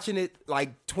watching it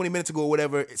like 20 minutes ago or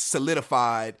whatever, it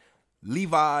solidified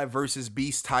Levi versus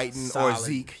Beast Titan or Solid.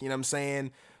 Zeke. You know what I'm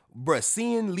saying? Bruh,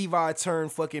 seeing Levi turn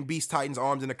fucking Beast Titan's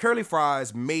arms into curly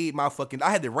fries made my fucking, I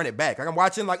had to run it back. Like I'm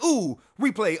watching like, ooh,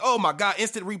 replay. Oh my God,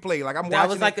 instant replay. Like I'm watching. That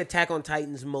was like it. Attack on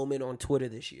Titan's moment on Twitter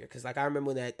this year. Because like I remember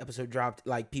when that episode dropped,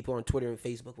 like people on Twitter and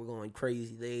Facebook were going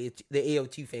crazy. The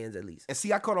AOT fans at least. And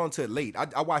see, I caught on to it late.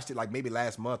 I watched it like maybe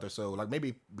last month or so, like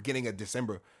maybe beginning of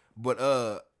December. But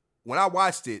when I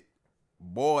watched it,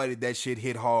 boy, did that shit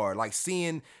hit hard. Like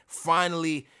seeing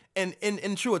finally, and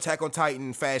in true Attack on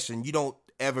Titan fashion, you don't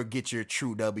ever get your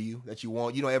true W that you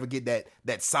want. You don't ever get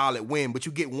that solid win, but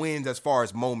you get wins as far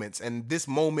as moments. And this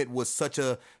moment was such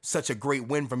a great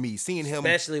win for me. Seeing him,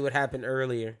 Especially what happened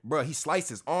earlier. bro, he sliced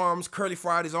his arms, curly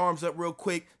fried his arms up real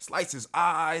quick, sliced his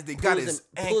eyes, then got his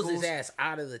ankles, Pulls his ass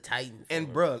out of the Titan.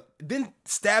 and bro, then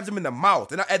stabs him in the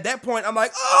mouth. And at that point, I'm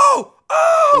like, oh,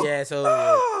 Yeah, so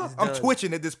oh! it's I'm done.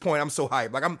 twitching at this point. I'm so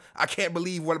hyped. Like I can't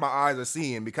believe what my eyes are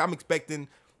seeing because I'm expecting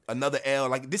another L.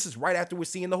 Like, this is right after we're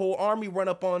seeing the whole army run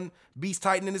up on Beast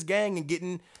Titan and his gang and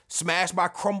getting smashed by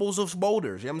crumbles of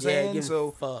boulders. You know what I'm saying? getting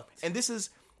So, fucked. and this is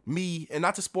me, and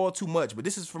not to spoil too much, but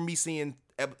this is from me seeing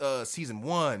season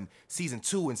 1, season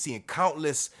 2, and seeing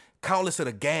countless members of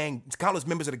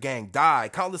the gang die,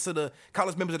 countless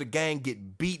members of the gang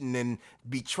get beaten and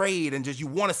betrayed, and just you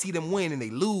want to see them win and they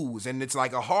lose, and it's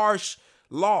like a harsh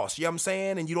loss, you know what I'm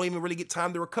saying? And you don't even really get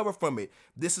time to recover from it.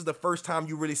 This is the first time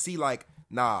you really see like,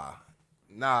 nah,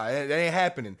 it ain't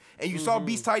happening. And you saw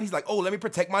Beast Titan, he's like, oh, let me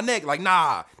protect my neck. Like,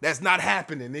 nah, that's not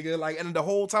happening, nigga. Like, and the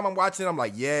whole time I'm watching, I'm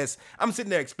like, yes. I'm sitting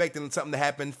there expecting something to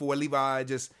happen for Levi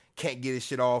just can't get his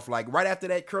shit off. Like, right after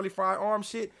that curly fried arm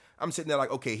shit, I'm sitting there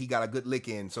like, okay, he got a good lick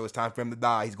in, so it's time for him to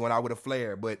die. He's going out with a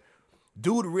flare. But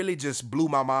dude really just blew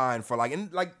my mind for like,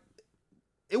 and like,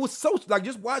 it was so, like,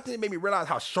 just watching it made me realize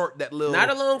how short that little... Not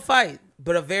a long fight,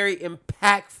 but a very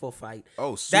impactful fight.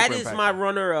 Oh, super That is impactful. my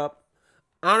runner-up.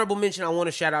 Honorable mention, I want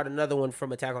to shout out another one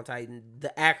from Attack on Titan,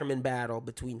 the Ackerman battle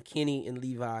between Kenny and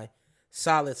Levi.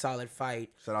 Solid fight.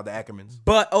 Shout out to Ackermans.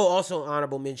 But, also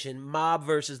honorable mention, Mob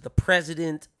versus the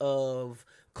president of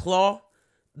Claw,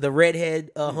 the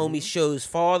redhead homie Show's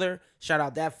father. Shout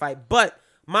out that fight. But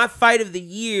my fight of the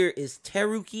year is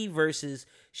Teruki versus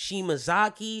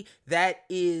Shimazaki. That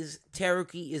is,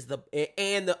 Teruki is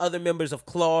and the other members of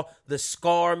Claw, the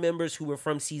Scar members who were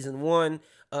from season 1.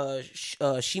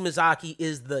 Shimazaki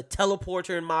is the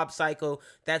teleporter in Mob Psycho.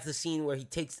 That's the scene where he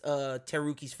takes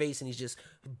Teruki's face and he's just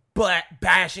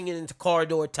bashing it into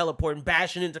corridor, teleporting,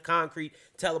 bashing into concrete,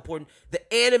 teleporting. The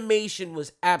animation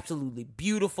was absolutely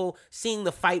beautiful. Seeing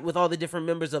the fight with all the different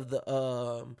members of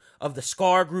the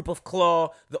Scar group of Claw,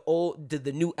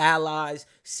 the new allies,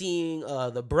 seeing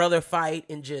the brother fight,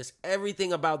 and just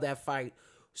everything about that fight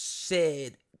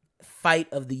said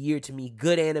fight of the year to me.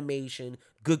 Good animation,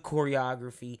 good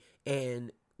choreography,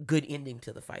 and good ending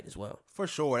to the fight as well. For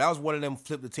sure. That was one of them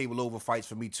flip the table over fights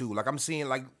for me too. Like, I'm seeing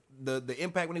like the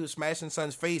impact when he was smashing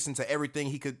Son's face into everything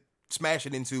he could smash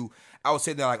it into. I was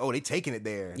sitting there like, oh, they taking it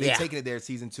there. They taking it there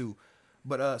season 2.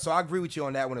 But so I agree with you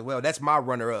on that one as well. That's my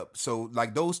runner up. So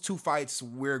like those two fights,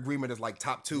 we're agreement is like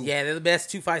top 2. Yeah, they're the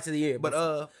best 2 fights of the year. But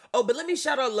but let me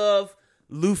shout out love.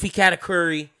 Luffy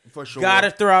Katakuri. For sure.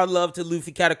 Gotta throw out love to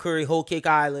Luffy Katakuri, Whole Cake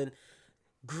Island.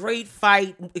 Great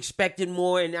fight, expected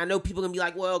more. And I know people gonna be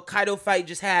like, well, Kaido fight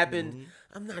just happened. Mm-hmm.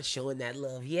 I'm not showing that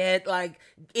love yet. Like,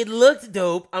 it looked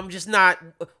dope. I'm just not.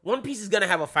 One Piece is gonna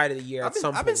have a fight of the year at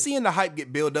some point. I've been seeing the hype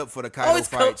get built up for the Kaido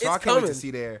fight, so I can't wait to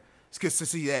see there. It's good to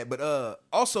see that. But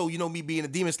also, you know, me being a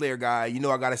Demon Slayer guy, you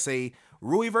know, I gotta say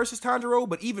Rui versus Tanjiro,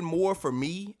 but even more for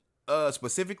me,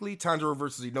 specifically Tanjiro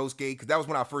versus Inosuke, because that was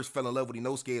when I first fell in love with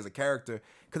Inosuke as a character.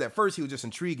 Because at first he was just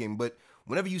intriguing, but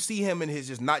whenever you see him and his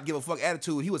just not give a fuck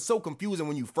attitude, he was so confusing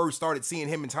when you first started seeing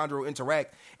him and Tanjiro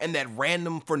interact, and that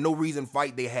random for no reason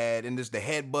fight they had, and just the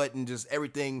headbutt and just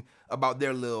everything about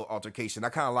their little altercation. I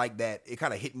kind of like that. It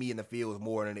kind of hit me in the feels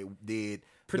more than it did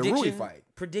the Rui fight.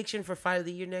 Prediction for fight of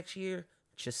the year next year: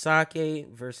 Chisake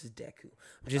versus Deku.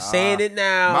 I'm just saying it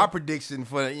now. My prediction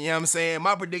for, you know what I'm saying?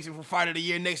 My prediction for fight of the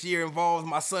year next year involves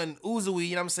my son Uzui,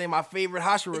 you know what I'm saying? My favorite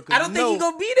Hashira. I don't think he's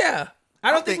going to be there. I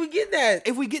don't think we get that.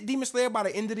 If we get Demon Slayer by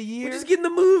the end of the year, we're just getting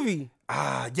the movie.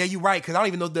 Yeah, you're right. Because I don't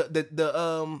even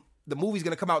know the movie's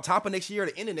gonna come out top of next year or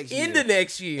the end of next year. End of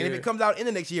next year. And if it comes out in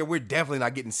the next year, we're definitely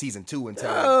not getting season 2 until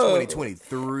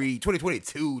 2023,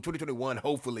 2022, 2021,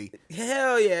 hopefully.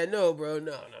 Hell yeah, no, bro,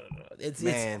 no. It's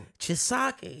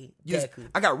Chisake.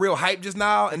 I got real hype just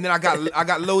now, and then I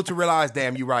got low to realize,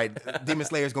 damn, you're right. Demon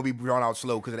Slayer is gonna be drawn out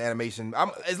slow because of the animation.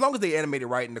 As long as they animate it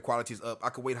right and the quality is up, I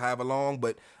could wait however long.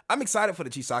 But I'm excited for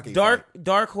the Chisake.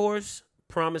 Dark Horse,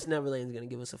 Promise Neverland is gonna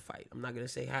give us a fight. I'm not gonna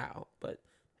say how, but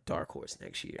Dark Horse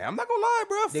next year. I'm not gonna lie,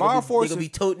 bro. Fire Force.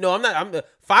 No, I'm not.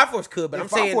 Fire Force could, but I'm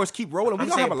saying Fire Force keep rolling. We're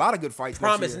gonna have a lot of good fights.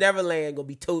 Promise Neverland gonna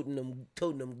be toting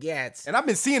them gats. And I've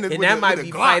been seeing it. And with that the, might with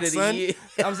be the fight Glock, of the son. year.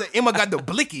 I'm saying Emma got the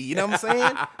blicky. You know what I'm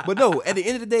saying? But no, at the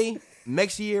end of the day,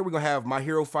 next year we're gonna have My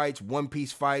Hero fights, One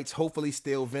Piece fights. Hopefully,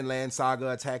 still Vinland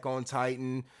Saga, Attack on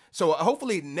Titan. So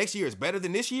hopefully next year is better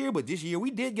than this year. But this year we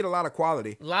did get a lot of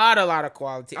quality. Lot of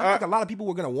quality. I think a lot of people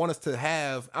were gonna want us to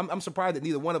have. I'm surprised that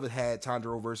neither one of us had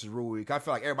Tanjiro versus Rui. I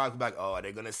feel like everybody was like, oh,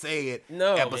 they're gonna say it.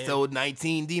 No, episode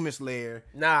 19, Demon Slayer.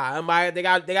 Nah, they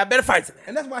got better fights than that.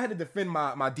 And that's why I had to defend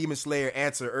my Demon Slayer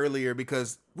answer earlier,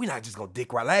 because we're not just gonna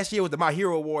dick ride. Last year was the My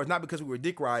Hero Awards, not because we were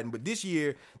dick riding, but this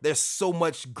year there's so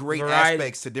much great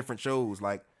aspects to different shows.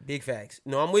 Like, big facts.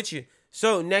 No, I'm with you.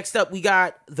 So next up, we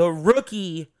got the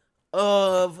Rookie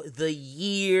of the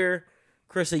Year.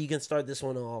 Krista, you can start this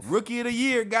one off. Rookie of the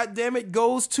Year, goddammit,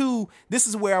 goes to. This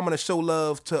is where I'm gonna show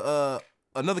love to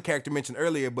another character mentioned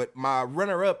earlier, but my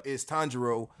runner up is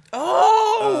Tanjiro.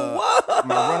 Whoa!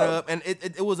 My runner up, and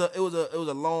it was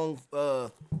a long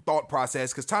thought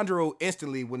process because Tanjiro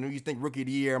instantly, when you think rookie of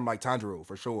the year, I'm like Tanjiro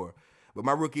for sure. But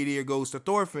my rookie of the year goes to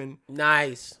Thorfinn.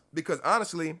 Nice. Because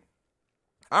honestly,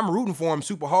 I'm rooting for him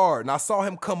super hard. And I saw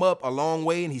him come up a long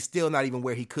way, and he's still not even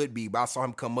where he could be, but I saw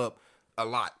him come up a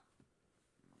lot.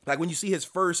 Like when you see his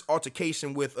first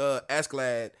altercation with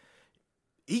Askeladd,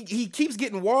 he keeps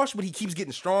getting washed, but he keeps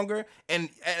getting stronger. And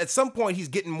at some point, he's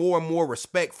getting more and more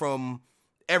respect from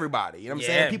everybody. You know what I'm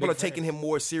saying? People are taking him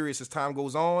more serious as time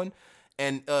goes on.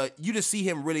 And you just see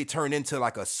him really turn into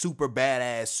like a super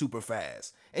badass super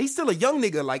fast. And he's still a young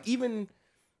nigga. Like even,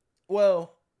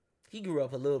 well, he grew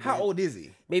up a little bit. How old is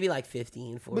he? Maybe like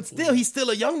 15, 14. But still, he's still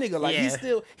a young nigga. Like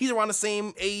he's around the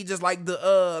same age as like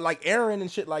the like Eren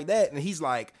and shit like that. And he's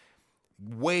like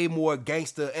way more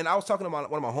gangster. And I was talking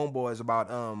about one of my homeboys about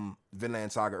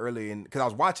Vinland Saga earlier, and because I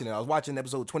was watching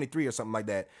episode 23 or something like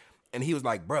that. And he was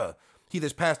like, bruh, he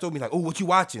just passed over me like, oh, what you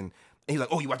watching? And he's like,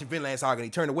 oh, you watching Vinland Saga? And he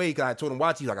turned away because I told him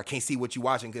watch. He's like, I can't see what you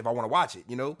watching if I want to watch it,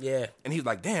 you know? Yeah. And he was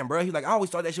like, damn, bro. He's like, I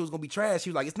always thought that shit was gonna be trash. He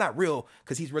was like, it's not real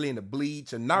because he's really into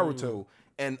Bleach and Naruto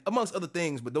and amongst other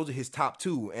things. But those are his top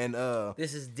two. And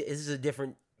this is a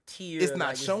different tier. It's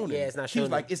not shonen. Yeah, it's not shonen. He was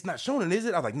like, it's not shonen, is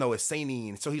it? I was like, no, it's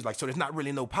seinen. So he's like, so there's not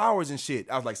really no powers and shit.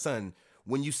 I was like, son,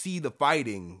 when you see the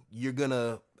fighting, I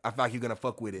feel like you're gonna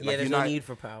fuck with it. Yeah, like, there's no need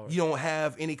for power. You don't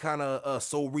have any kind of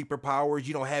Soul Reaper powers.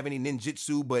 You don't have any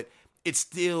ninjutsu, but it's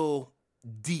still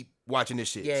deep watching this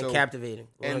shit. Yeah, captivating.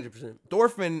 100%.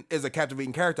 Thorfinn is a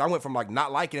captivating character. I went from like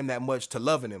not liking him that much to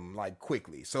loving him like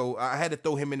quickly. So I had to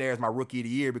throw him in there as my rookie of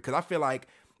the year because I feel like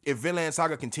if Vinland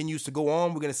Saga continues to go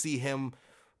on, we're gonna see him.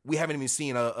 We haven't even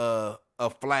seen a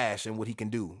flash in what he can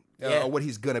do or what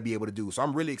he's gonna be able to do. So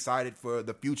I'm really excited for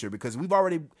the future because we've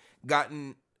already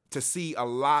gotten to see a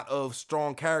lot of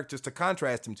strong characters to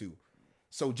contrast him to.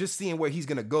 So just seeing where he's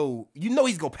gonna go, you know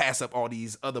he's gonna pass up all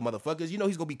these other motherfuckers. You know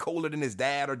he's gonna be colder than his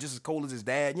dad or just as cold as his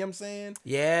dad. You know what I'm saying?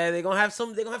 Yeah, they're gonna have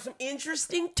some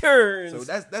interesting turns. So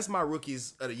that's my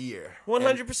rookies of the year.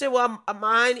 100%. Well,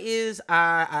 mine is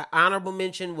I honorable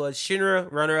mention was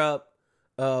Shinra. Runner up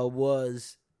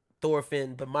was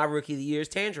Thorfinn, but my rookie of the year is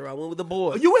Tanjiro. I went with the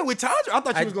boy. Oh, you went with Tanjiro? I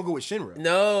thought you was gonna go with Shinra.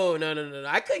 No.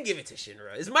 I couldn't give it to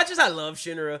Shinra. As much as I love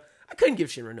Shinra, I couldn't give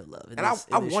Shinra no love. And I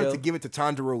wanted to give it to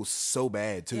Tanjiro so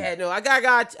bad too. Yeah, no, I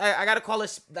gotta call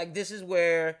it like this is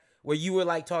where you were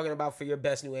like talking about for your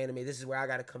best new anime. This is where I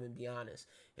gotta come and be honest.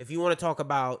 If you want to talk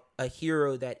about a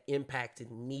hero that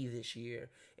impacted me this year,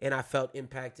 and I felt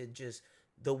impacted just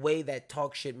the way that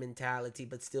talk shit mentality,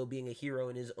 but still being a hero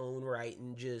in his own right,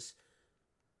 and just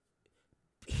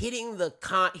hitting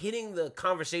the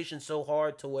conversation so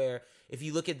hard to where if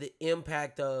you look at the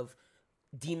impact of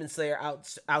Demon Slayer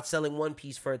outselling One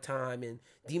Piece for a time, and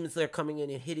Demon Slayer coming in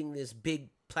and hitting this big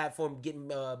platform,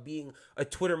 being a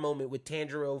Twitter moment with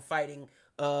Tanjiro fighting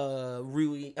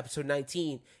Rui episode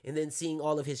 19, and then seeing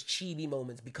all of his chibi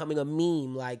moments becoming a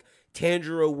meme. Like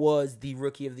Tanjiro was the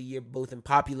rookie of the year, both in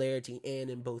popularity and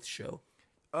in both show.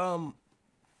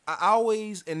 I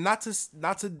always, and not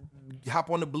to hop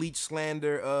on the Bleach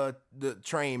slander the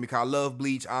train because I love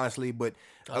Bleach honestly, but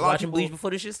I was watching Bleach before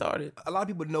this shit started. A lot of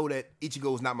people know that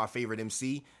Ichigo is not my favorite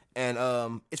MC,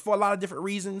 and it's for a lot of different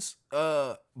reasons.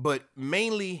 But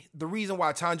mainly the reason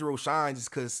why Tanjiro shines is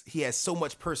because he has so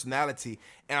much personality,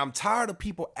 and I'm tired of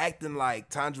people acting like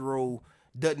Tanjiro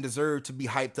doesn't deserve to be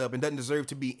hyped up and doesn't deserve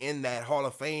to be in that Hall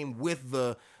of Fame with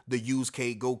the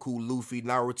Yusuke, Goku, Luffy,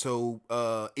 Naruto,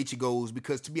 Ichigos,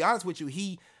 because to be honest with you,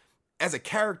 he as a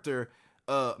character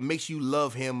makes you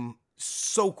love him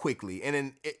so quickly, and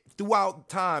then throughout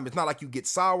time, it's not like you get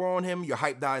sour on him, your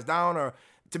hype dies down, or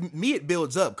to me it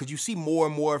builds up because you see more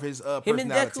and more of his personality. Him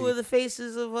and Deku are the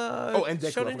faces of and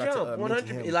Deku, Shonen Jump.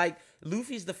 100. Like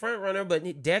Luffy's the front runner, but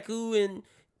Deku and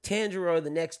Tanjiro are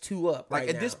the next two up. Like right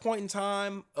at now. this point in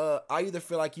time, I either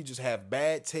feel like you just have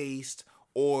bad taste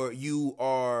or you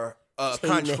are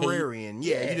contrarian.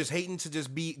 Yeah, you're just hating to just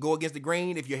go against the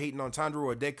grain. If you're hating on Tanjiro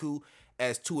or Deku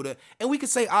as two of the, and we could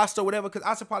say Asta or whatever, because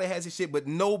Asta probably has his shit, but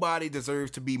nobody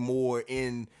deserves to be more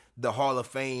in the Hall of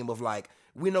Fame of like.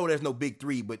 We know there's no big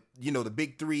three, but you know the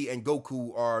big three and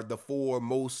Goku are the four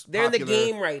most they're popular, in the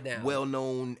game right now,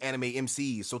 well-known anime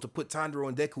MCs. So to put Tanjiro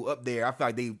and Deku up there, I feel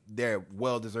like they're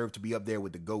well deserved to be up there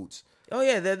with the GOATs. Oh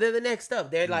yeah, they're the next up.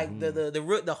 They're like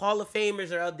the Hall of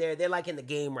Famers are out there. They're like in the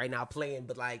game right now playing,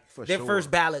 but like their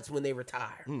first ballots when they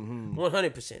retire.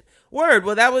 100%. Word.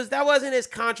 Well, that wasn't as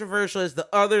controversial as the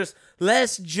others.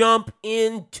 Let's jump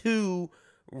into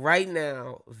right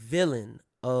now villain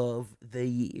of the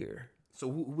year. So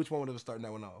which one of us starting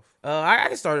that one off? I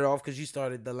can start it off because you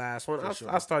started the last one. Sure.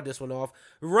 I'll start this one off.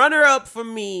 Runner up for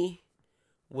me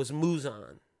was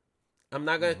Muzan. I'm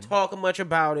not going to talk much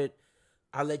about it.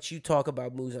 I'll let you talk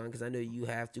about Muzan because I know you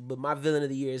have to. But my villain of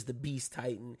the year is the Beast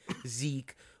Titan,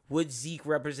 Zeke. What Zeke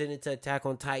represented to Attack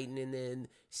on Titan, and then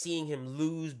seeing him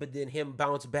lose, but then him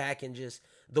bounce back, and just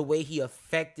the way he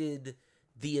affected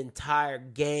the entire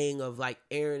gang of like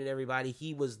Eren and everybody.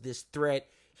 He was this threat.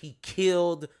 He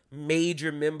killed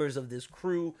major members of this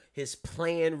crew. His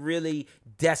plan really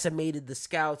decimated the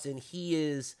scouts, and he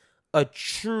is a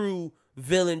true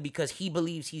villain because he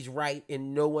believes he's right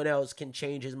and no one else can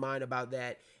change his mind about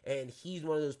that. And he's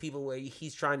one of those people where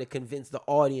he's trying to convince the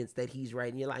audience that he's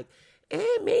right. And you're like,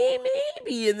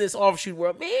 maybe in this offshoot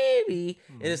world, maybe.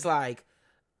 And it's like,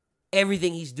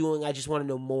 everything he's doing, I just want to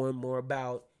know more and more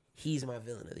about. He's my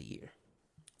villain of the year.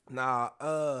 Nah,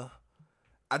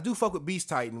 I do fuck with Beast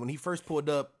Titan. When he first pulled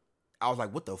up, I was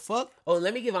like, what the fuck? Oh,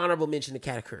 let me give honorable mention to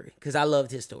Katakuri because I loved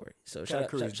his story. So shout out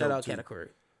too.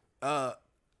 Katakuri. I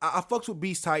fucks with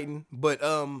Beast Titan, but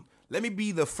let me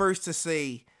be the first to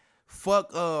say,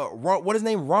 fuck what his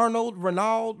name? Ronald?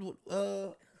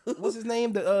 What's his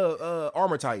name? The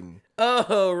Armor Titan.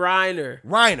 Oh, Reiner.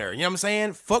 You know what I'm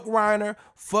saying? Fuck Reiner.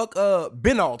 Fuck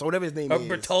Binault or whatever his name is.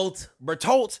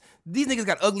 Bertolt. These niggas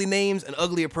got ugly names and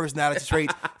uglier personality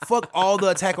traits. Fuck all the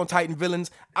Attack on Titan villains.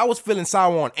 I was feeling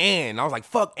sour on Ann. I was like,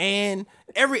 fuck Ann.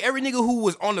 Every nigga who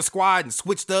was on the squad and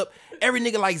switched up, every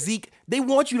nigga like Zeke, they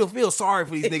want you to feel sorry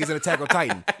for these niggas in Attack on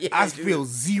Titan. Yeah, I feel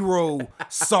zero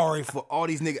sorry for all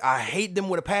these niggas. I hate them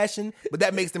with a passion, but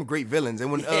that makes them great villains.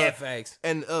 And when thanks.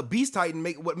 And Beast Titan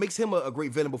what makes him a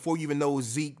great villain before you even know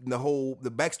Zeke and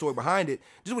the backstory behind it.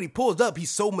 Just when he pulls up, he's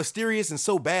so mysterious and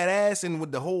so badass, and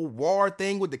with the whole war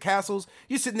thing with the castles,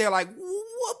 you're sitting there like,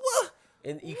 what?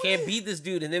 And you can't beat this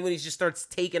dude. And then when he just starts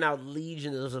taking out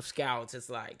legions of scouts, it's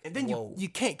like, and then whoa. you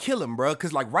can't kill him, bro,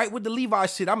 because like right with the Levi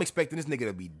shit, I'm expecting this nigga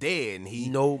to be dead, and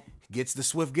he gets the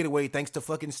swift getaway thanks to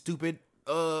fucking stupid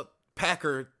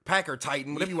Packer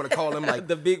Titan, whatever you want to call him, like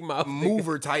the big mouth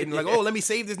mover Titan. Like, oh, let me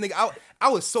save this nigga. I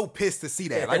was so pissed to see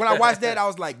that. Like when I watched that, I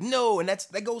was like, no, and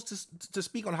that goes to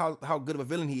speak on how good of a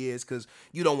villain he is, because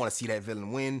you don't want to see that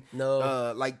villain win.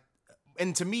 No,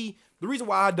 and to me, the reason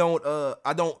why I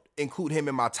don't include him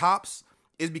in my tops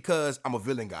is because I'm a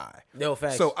villain guy. No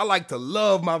facts. So I like to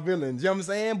love my villains, you know what I'm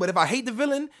saying? But if I hate the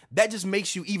villain, that just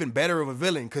makes you even better of a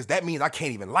villain, because that means I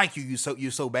can't even like you.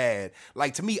 You're so bad.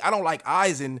 Like, to me, I don't like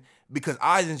Aizen because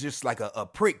Aizen's just like a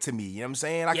prick to me, you know what I'm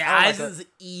saying? Aizen's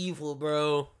evil,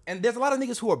 bro. And there's a lot of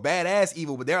niggas who are badass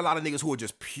evil, but there are a lot of niggas who are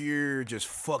just pure, just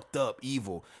fucked up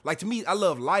evil. Like, to me, I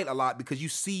love Light a lot because you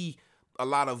see a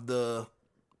lot of the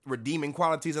redeeming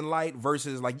qualities in Light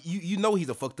versus, like, you know he's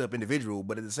a fucked up individual,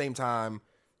 but at the same time,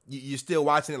 you're still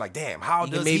watching it like, damn, how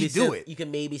does he do it? You can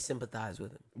maybe sympathize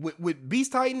with him. With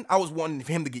Beast Titan, I was wanting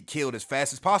for him to get killed as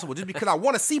fast as possible just because I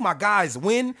want to see my guys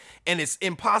win, and it's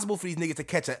impossible for these niggas to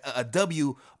catch a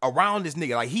W around this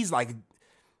nigga. Like,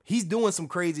 he's doing some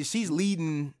crazy, she's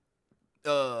leading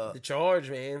the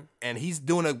charge, man. And he's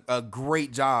doing a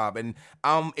great job, and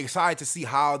I'm excited to see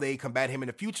how they combat him in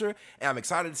the future, and I'm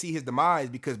excited to see his demise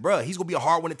because, bruh, he's going to be a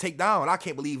hard one to take down. I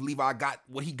can't believe Levi got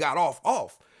what he got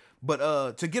off.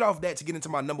 But to get off that, to get into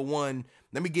my number one,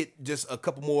 let me get just a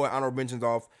couple more honorable mentions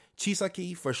off.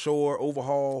 Chisaki, for sure,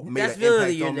 Overhaul. That's villain of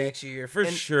the year next year, for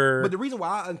sure. But the reason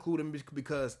why I include him is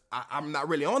because I'm not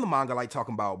really on the manga like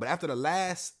talking about, but after the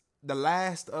last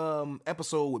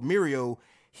episode with Mirio,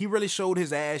 he really showed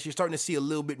his ass. You're starting to see a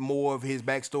little bit more of his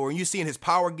backstory, and you're seeing his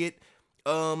power get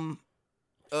delved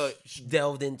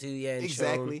into, and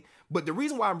exactly. Shown. But the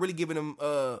reason why I'm really giving him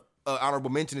honorable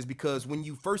mention is because when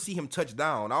you first see him touch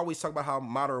down, I always talk about how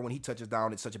Madara, when he touches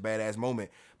down, it's such a badass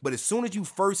moment. But as soon as you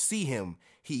first see him,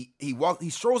 he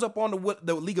strolls up on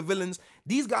the League of Villains.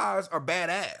 These guys are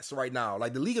badass right now.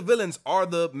 Like, the League of Villains are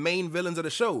the main villains of the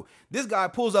show. This guy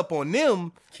pulls up on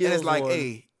them, and it's like,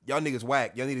 hey, y'all niggas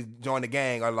whack. Y'all need to join the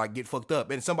gang or like get fucked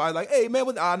up. And somebody's like, hey man,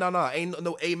 no, ain't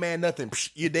no A-man nothing. Psh,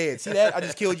 you're dead. See that? I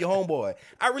just killed your homeboy.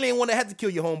 I really ain't want to have to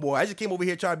kill your homeboy. I just came over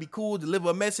here trying to be cool,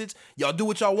 deliver a message. Y'all do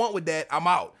what y'all want with that. I'm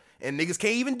out. And niggas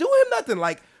can't even do him nothing.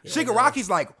 Like, Shigaraki's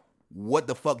like, what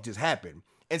the fuck just happened?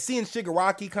 And seeing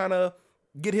Shigaraki kind of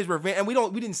get his revenge, and we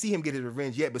didn't see him get his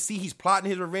revenge yet, but see he's plotting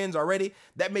his revenge already.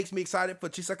 That makes me excited for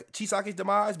Chisaki's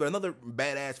demise. But another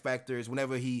badass factor is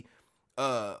whenever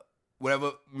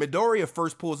Midoriya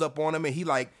first pulls up on him, and he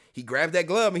grabs that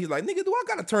glove and he's like, nigga, do I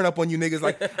gotta turn up on you niggas?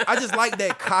 Like, I just like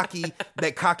that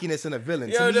cockiness in a villain.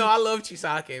 Yo, no, I love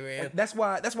Chisaki, man. That's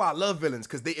why I love villains,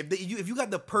 because if you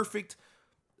got the perfect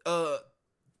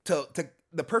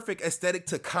the perfect aesthetic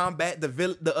to combat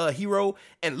the hero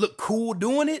and look cool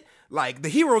doing it. Like the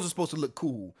heroes are supposed to look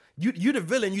cool. You the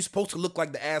villain. You're supposed to look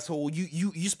like the asshole.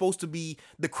 You supposed to be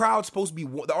the crowd's supposed to be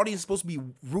the audience is supposed to be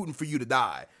rooting for you to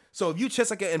die. So if you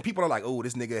just like and people are like, oh,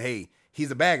 this nigga, hey,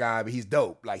 he's a bad guy, but he's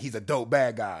dope. Like he's a dope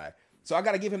bad guy. So I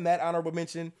gotta give him that honorable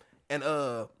mention. And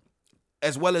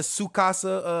as well as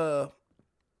Tsukasa.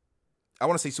 I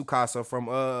want to say Tsukasa from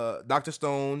Dr.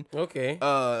 Stone. Okay.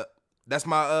 That's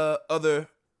my other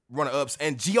runner-ups.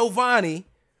 And Giovanni.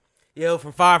 Yo,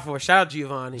 from Fire Force. Shout out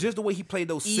Giovanni. Just the way he played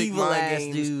those sick Evil mind ass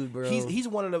games. dude, bro. He's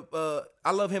one of the...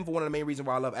 I love him for one of the main reasons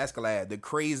why I love Askeladd. The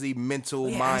crazy mental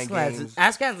mind games.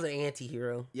 Askeladd's an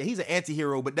anti-hero. Yeah, he's an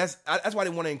anti-hero, but that's why they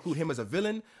want to include him as a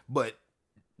villain. But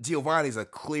Giovanni's a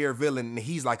clear villain, and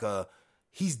he's like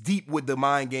he's deep with the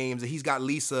mind games, and he's got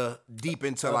Lisa deep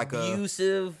into like a...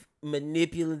 Abusive,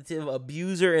 manipulative,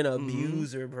 abuser, and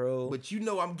abuser, bro. But you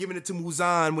know I'm giving it to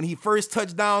Muzan. When he first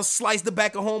touched down, sliced the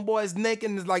back of Homeboy's neck,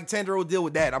 and it's like, Tanjiro, deal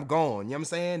with that. I'm gone. You know what I'm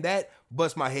saying? That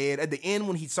bust my head. At the end,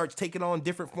 when he starts taking on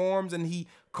different forms, and he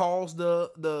calls the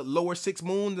lower 6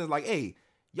 moons, and like, hey,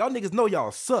 y'all niggas know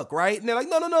y'all suck, right? And they're like,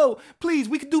 no, please,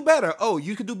 we could do better. Oh,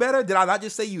 you could do better? Did I not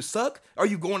just say you suck? Are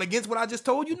you going against what I just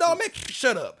told you? No, man,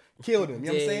 shut up. Killed him, you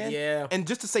know what I'm saying? Yeah. And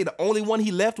just to say the only one he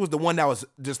left was the one that was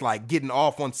just like getting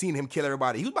off on seeing him kill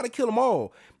everybody. He was about to kill them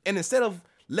all. And instead of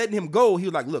letting him go, he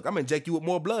was like, look, I'm gonna inject you with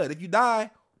more blood. If you die,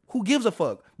 who gives a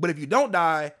fuck? But if you don't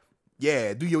die,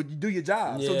 yeah, do your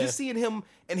job. Yeah. So just seeing him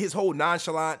and his whole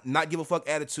nonchalant, not give a fuck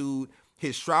attitude,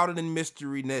 his shrouded in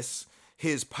mysteryness,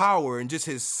 his power, and just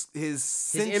his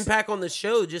sense, impact on the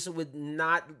show, just with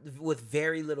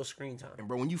very little screen time. And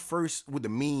bro, when you first with the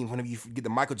meme, whenever you get the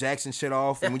Michael Jackson shit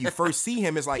off, and when you first see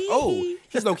him, it's like, oh,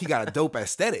 he's low-key got a dope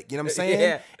aesthetic. You know what I'm saying?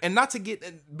 Yeah. And not to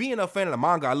being a fan of the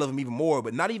manga, I love him even more.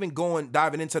 But not even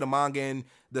diving into the manga and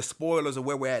the spoilers of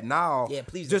where we're at now. Yeah,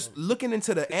 please just don't. looking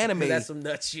into the anime. That's some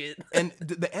nut shit. And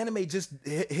the anime just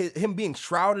him being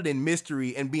shrouded in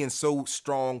mystery and being so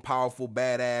strong, powerful,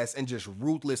 badass, and just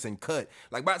ruthless and cut.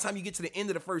 Like by the time you get to the end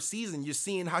of the first season, you're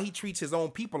seeing how he treats his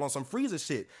own people on some Frieza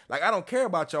shit. Like I don't care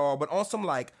about y'all, but on some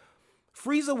like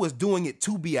Frieza was doing it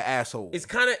to be an asshole. He's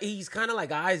kind of like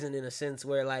Aizen in a sense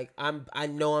where like I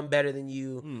know I'm better than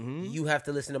you. Mm-hmm. You have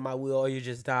to listen to my will or you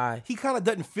just die. He kind of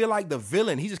doesn't feel like the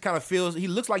villain. He just kind of feels. He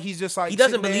looks like he's just like he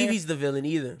doesn't believe he's the villain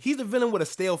either. He's the villain with a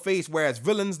stale face, whereas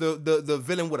villains the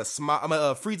villain with a smile.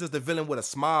 Frieza's the villain with a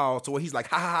smile, so where he's like,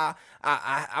 ha ha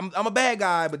ha, I'm a bad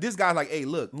guy, but this guy's like, hey,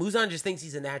 look, Muzan just thinks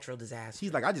he's a natural disaster.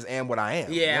 He's like, I just am what I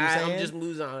am. Yeah, you know what I'm just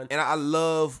Muzan, and I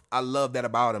love that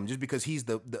about him, just because he's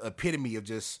the epitome of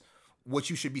just what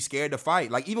you should be scared to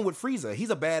fight. Like even with Frieza, he's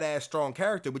a badass, strong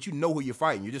character, but you know who you're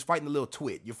fighting. You're just fighting a little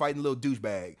twit. You're fighting a little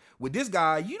douchebag. With this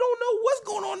guy, you don't know what's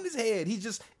going on in his head. He's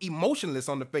just emotionless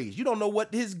on the face. You don't know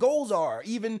what his goals are.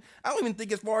 I don't even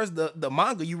think as far as the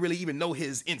manga, you really even know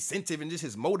his incentive and just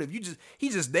his motive.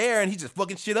 He's just there and he's just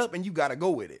fucking shit up and you gotta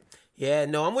go with it. Yeah,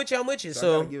 no, I'm with you.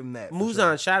 So I gotta give him that. Muzan,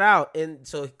 sure. Shout out. And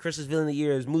so Chris's villain of the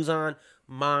year is Muzan.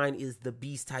 Mine is the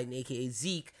Beast Titan, aka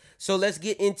Zeke. So let's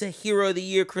get into Hero of the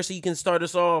Year. Chris, you can start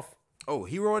us off. Oh,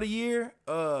 Hero of the Year?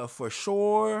 For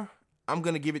sure, I'm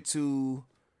going to give it to...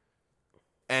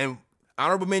 And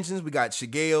honorable mentions, we got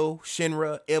Shigeo,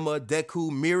 Shinra, Emma,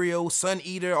 Deku, Mirio, Sun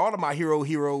Eater, all of my heroes.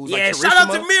 Yeah, like shout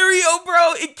out to Mirio,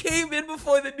 bro. It came in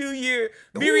before the new year.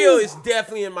 Mirio is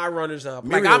definitely in my runners-up.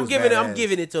 Like, I'm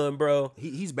giving it to him, bro.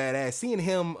 He's badass. Seeing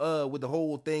him with the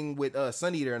whole thing with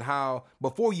Sun Eater and how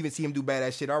before you even see him do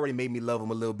badass shit already made me love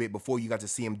him a little bit before you got to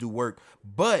see him do work.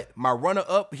 But my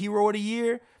runner-up Hero of the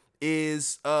Year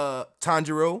is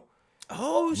Tanjiro.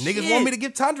 Oh, shit. Niggas want me to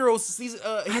give Tanjiro Hero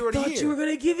of the Year. I thought you were going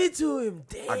to give it to him.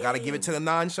 Damn. I got to give it to the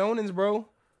non-shonens, bro.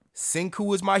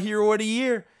 Senku is my Hero of the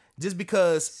Year. Just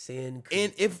because... Senku.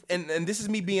 And this is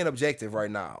me being objective right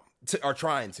now. Or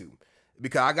trying to.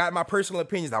 Because I got my personal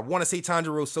opinions. I want to say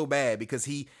Tanjiro so bad because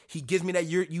he gives me that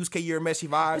Yusuke Urameshi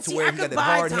vibe to where he got that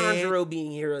hard head. I could buy Tanjiro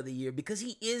being Hero of the Year because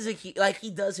he is he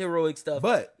does heroic stuff.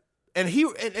 But, and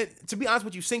to be honest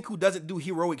with you, Senku doesn't do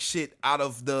heroic shit out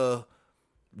of the...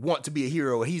 want to be a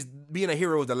hero. He's being a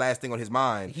hero is the last thing on his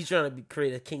mind. He's trying to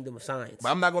create a kingdom of science. But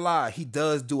I'm not gonna lie, he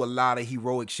does do a lot of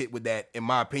heroic shit with that, in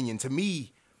my opinion. To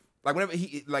me, like whenever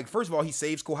first of all, he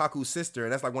saves Kohaku's sister,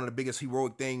 and that's like one of the biggest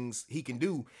heroic things he can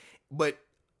do. But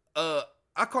I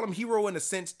call him hero in the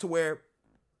sense to where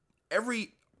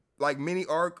every like mini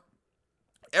arc,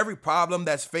 every problem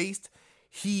that's faced,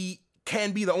 he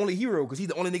can be the only hero because he's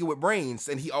the only nigga with brains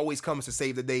and he always comes to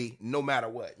save the day no matter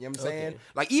what. You know what I'm saying?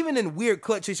 Like even in weird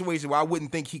clutch situations where I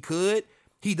wouldn't think he could,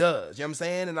 he does. You know what I'm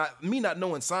saying? And me not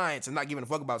knowing science and not giving a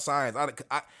fuck about science,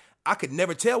 I could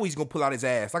never tell when he's gonna pull out his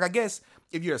ass. Like, I guess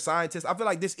if you're a scientist, I feel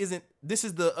like this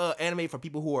is the anime for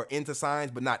people who are into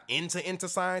science but not into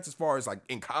science, as far as like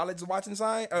in college watching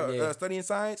science, studying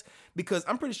science. Because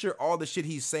I'm pretty sure all the shit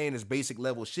he's saying is basic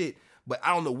level shit, but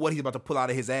I don't know what he's about to pull out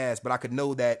of his ass. But I could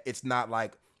know that it's not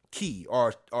like ki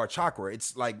or chakra.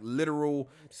 It's like literal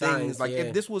Science, things. Like,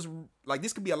 if this was like,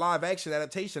 this could be a live action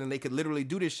adaptation and they could literally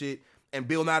do this shit, and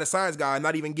Bill Nye the Science Guy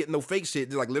not even getting no fake shit.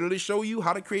 Just like literally show you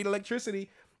how to create electricity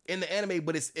in the anime.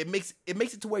 But it makes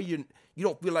it to where you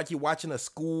don't feel like you're watching a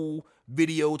school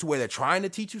video to where they're trying to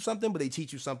teach you something, but they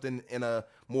teach you something in a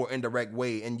more indirect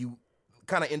way, and you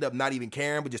kind of end up not even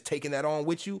caring, but just taking that on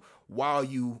with you while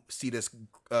you see this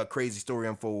crazy story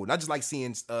unfold. Not just like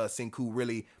seeing Senku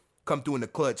really come through in the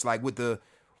clutch, like with the,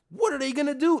 what are they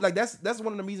gonna do? Like that's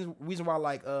one of the reason why I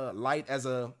like Light as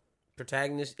a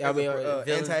protagonist,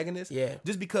 antagonist. Yeah.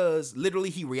 Just because literally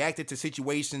he reacted to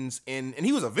situations and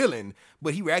he was a villain,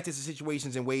 but he reacted to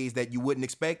situations in ways that you wouldn't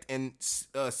expect. And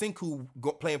Senku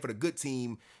playing for the good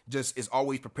team just is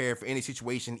always prepared for any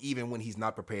situation, even when he's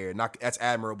not prepared. That's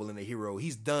admirable in a hero.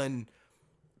 He's got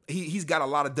a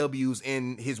lot of W's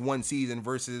in his one season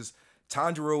versus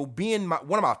Tanjiro being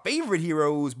one of my favorite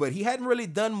heroes, but he hadn't really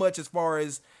done much as far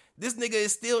as, this nigga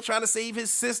is still trying to save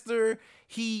his sister.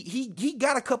 He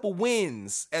got a couple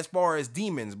wins as far as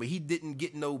demons, but he didn't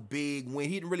get no big win.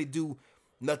 He didn't really do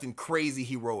nothing crazy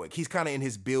heroic. He's kind of in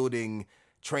his building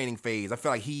training phase. I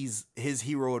feel like his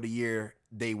hero of the year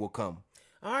day will come.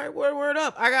 All right, word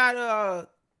up. I got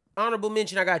honorable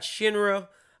mention. I got Shinra.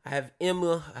 I have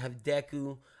Emma. I have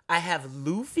Deku. I have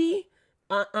Luffy.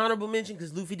 Honorable mention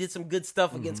because Luffy did some good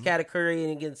stuff against Katakuri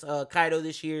and against Kaido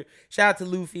this year. Shout out to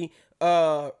Luffy.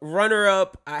 Runner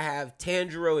up, I have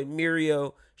Tanjiro and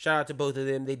Mirio. Shout out to both of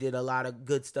them. They did a lot of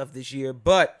good stuff this year.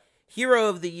 But hero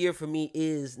of the year for me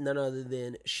is none other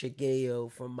than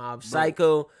Shigeo from Mob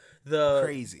Psycho.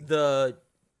 Crazy.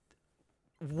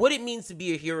 What it means to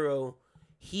be a hero,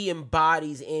 he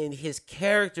embodies in his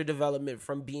character development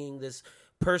from being this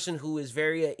person who is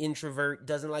very introvert,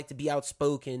 doesn't like to be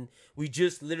outspoken. We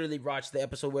just literally watched the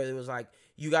episode where it was like,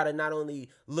 you got to not only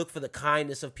look for the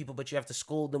kindness of people, but you have to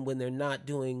scold them when they're not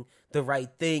doing the right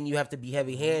thing. You have to be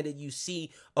heavy-handed. You see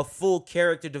a full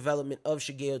character development of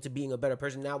Shigeo to being a better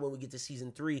person. Now when we get to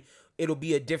season 3, it'll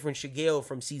be a different Shigeo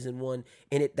from season 1,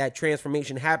 and that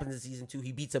transformation happens in season 2.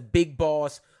 He beats a big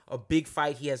boss, a big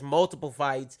fight. He has multiple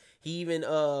fights. He even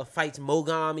fights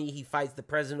Mogami. He fights the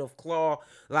president of Claw.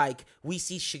 Like, we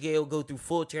see Shigeo go through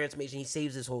full transformation. He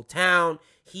saves his whole town.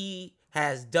 He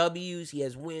has W's, he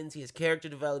has wins, he has character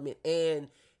development, and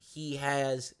he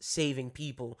has saving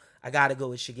people. I gotta go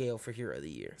with Shigeo for hero of the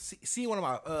year. See one of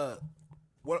my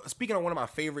speaking of one of my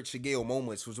favorite Shigeo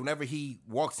moments was whenever he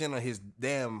walks in on his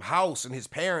damn house and his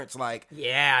parents, like,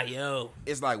 yeah, yo,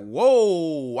 it's like,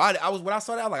 whoa. I was when I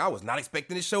saw that, I was like, I was not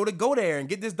expecting this show to go there and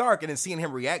get this dark, and then seeing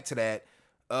him react to that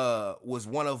was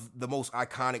one of the most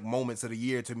iconic moments of the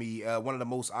year to me. One of the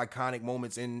most iconic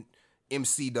moments in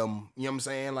MCdom, you know what I'm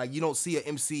saying? Like, you don't see an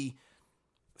MC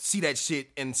see that shit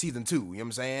in season 2, you know what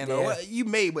I'm saying? Yeah. Or, you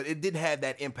may, but it didn't have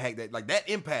that impact. That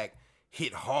impact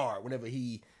hit hard whenever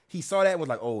he saw that and was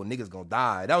like, oh, niggas gonna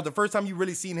die. That was the first time you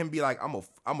really seen him be like,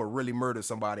 I'm a really murder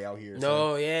somebody out here.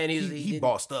 No, so yeah, and he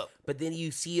bossed up. But then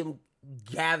you see him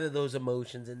gather those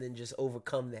emotions and then just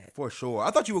overcome that. For sure. I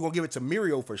thought you were gonna give it to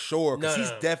Mirio for sure, because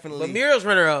he's definitely. But Mirio's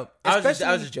runner up. I was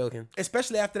just joking.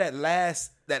 Especially after that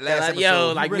last episode.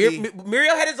 Yo, like really,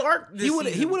 Mirio had his arc. He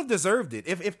would have deserved it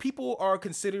if people are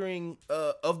considering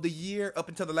of the year up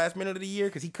until the last minute of the year,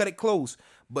 because he cut it close.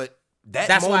 But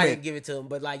that's why I didn't give it to him.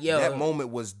 But like, yo, that moment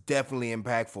was definitely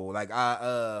impactful. Like,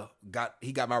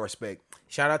 he got my respect.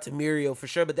 Shout out to Mirio for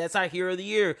sure. But that's our hero of the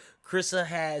year. Krissa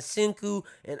has Senku,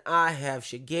 and I have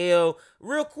Shigeo.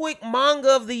 Real quick,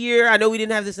 manga of the year. I know we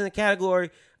didn't have this in the category.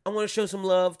 I want to show some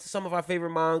love to some of our favorite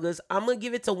mangas. I'm going to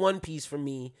give it to One Piece for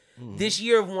me. This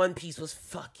year of One Piece was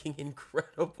fucking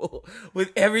incredible.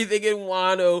 With everything in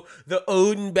Wano, the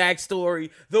Odin backstory,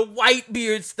 the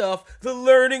Whitebeard stuff, the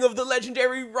learning of the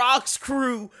legendary Rocks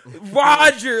crew,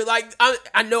 Roger. Like,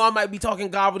 I know I might be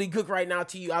talking gobbledygook right now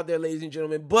to you out there, ladies and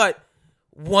gentlemen, but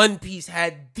One Piece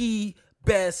had the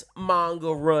best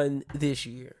manga run this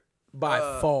year by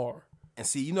far. And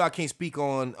see, you know I can't speak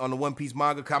on the One Piece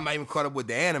manga because I'm not even caught up with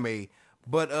the anime.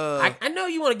 But I know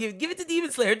you want to give it to Demon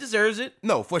Slayer. It deserves it.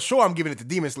 No, for sure I'm giving it to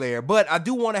Demon Slayer. But I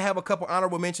do want to have a couple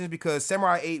honorable mentions because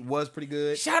Samurai 8 was pretty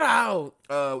good. Shout out.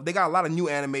 They got a lot of new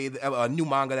anime, new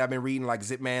manga that I've been reading. Like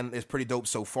Zip Man is pretty dope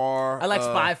so far. I like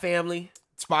Spy Family.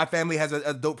 Spy Family has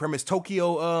a dope premise.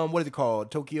 Tokyo, what is it called?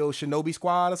 Tokyo Shinobi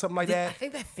Squad or something like I that.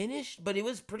 think that finished, but it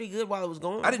was pretty good while it was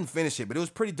going. I didn't finish it, but it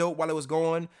was pretty dope while it was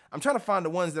going. I'm trying to find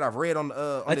the ones that I've read on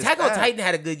Attack on Titan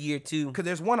had a good year too. Because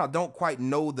there's one I don't quite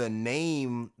know the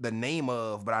name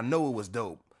of, but I know it was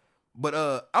dope.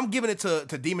 But I'm giving it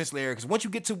to Demon Slayer because once you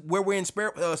get to where we're in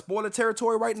spoiler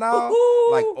territory right now,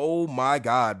 Woo-hoo! like, oh my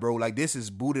god, bro, like this is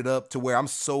booted up to where I'm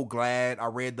so glad I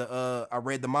read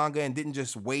the manga and didn't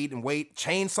just wait and wait.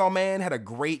 Chainsaw Man had a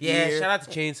great year. Yeah, shout out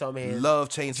to Chainsaw Man. Love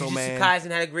Chainsaw Jujutsu Man.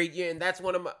 Kaisen had a great year, and that's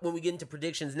one of my, when we get into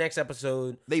predictions next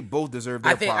episode. They both deserve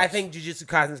their props. I think Jujutsu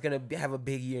Kaisen is gonna have a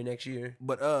big year next year.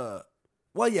 But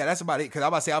well, yeah, that's about it. Because I'm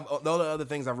about to say, the other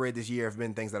things I've read this year have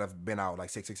been things that have been out, like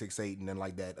 6668 and then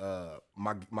like that,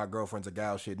 my girlfriend's a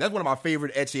gal shit. That's one of my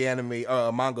favorite ecchi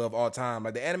anime manga of all time.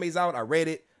 Like the anime's out, I read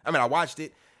it. I mean, I watched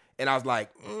it, and I was like,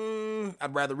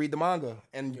 I'd rather read the manga.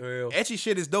 And ecchi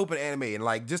shit is dope in anime. And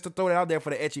like, just to throw that out there for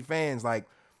the ecchi fans, like,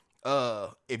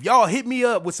 if y'all hit me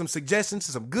up with some suggestions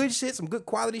to some good shit, some good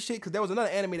quality shit, because there was another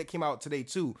anime that came out today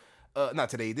too. Not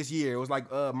today, this year. It was like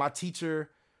My Teacher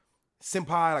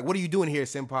Senpai, like, what are you doing here,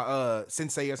 senpai,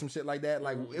 sensei, or some shit like that.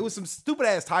 Like, it was some stupid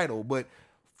ass title, but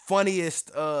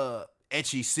funniest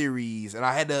ecchi series, and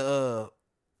I had to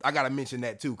I gotta mention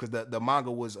that too because the manga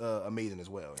was amazing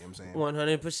as well. You know what I'm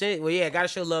saying? 100%. Well, yeah, gotta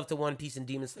show love to One Piece and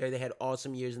Demon Slayer. They had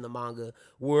awesome years in the manga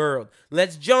world.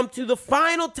 Let's jump to the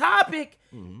final topic.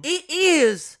 Mm-hmm. It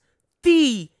is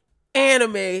the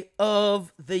anime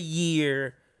of the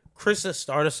year. Krista,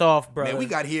 start us off, bro. Man, we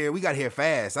got here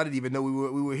fast. I didn't even know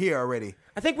we were here already.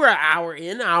 I think we're an hour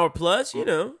in, hour plus, you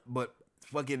know. But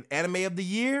fucking anime of the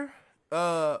year,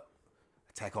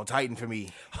 Attack on Titan for me.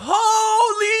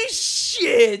 Holy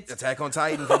shit! Attack on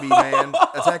Titan for me, man.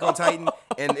 Attack on Titan.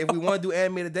 And if we want to do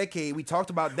anime of the decade, we talked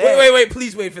about that. Wait.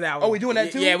 Please wait for that one. Oh, we doing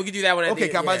that too? Yeah, we can do that one.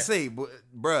 Okay, I'm about to say,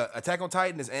 bruh, Attack on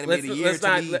Titan is anime of the year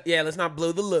to me. Yeah, let's not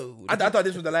blow the load. I thought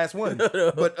this was the last one.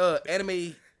 No. But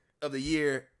anime of the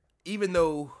year, even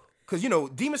though, because, you know,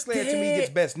 Demon Slayer to me gets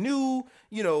best new,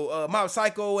 you know, Mob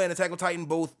Psycho and Attack on Titan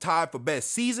both tied for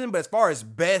best season, but as far as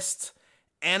best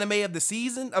anime of the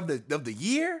season, of the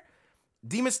year,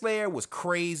 Demon Slayer was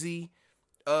crazy.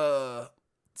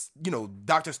 You know,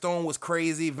 Dr. Stone was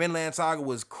crazy. Vinland Saga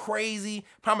was crazy.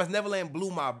 Promised Neverland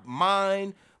blew my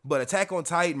mind. But Attack on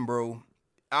Titan, bro,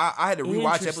 I had to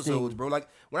rewatch episodes, bro. Like,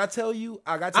 when I tell you,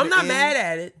 I'm not mad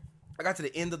at it. I got to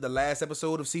the end of the last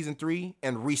episode of season 3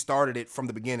 and restarted it from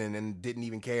the beginning and didn't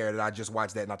even care that I just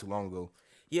watched that not too long ago.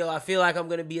 Yo, I feel like I'm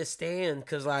going to be a stan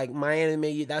because, like, my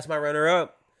anime, that's my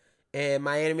runner-up. And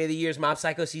my anime of the year is Mob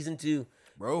Psycho Season 2.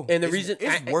 Bro, and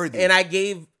it's worthy. And I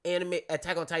gave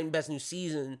Attack on Titan Best New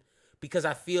Season because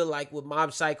I feel like what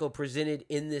Mob Psycho presented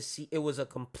in this, it was a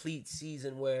complete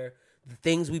season where the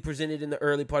things we presented in the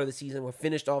early part of the season were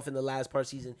finished off in the last part of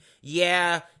the season.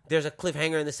 Yeah, there's a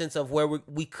cliffhanger in the sense of where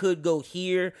we could go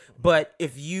here, but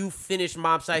if you finish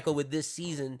Mob Psycho with this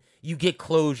season, you get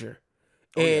closure.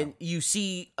 You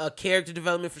see a character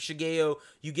development for Shigeo.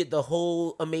 You get the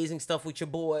whole amazing stuff with your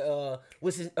boy,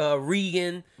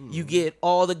 Regan. Mm. You get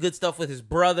all the good stuff with his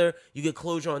brother. You get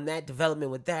closure on that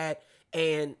development with that.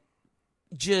 And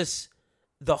just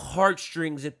the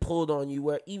heartstrings it pulled on you,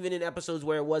 where even in episodes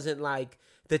where it wasn't like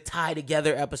the tie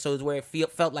together episodes where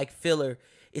it felt like filler,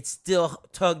 it still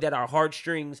tugged at our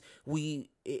heartstrings.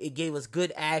 It gave us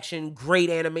good action, great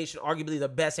animation, arguably the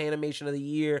best animation of the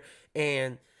year,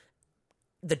 and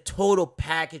the total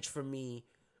package for me,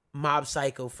 Mob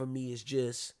Psycho for me is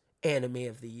just anime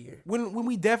of the year. When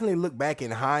we definitely look back in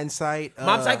hindsight,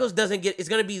 Mob Psycho doesn't get. It's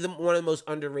gonna be one of the most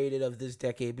underrated of this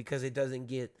decade because it doesn't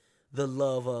get the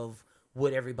love of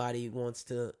what everybody wants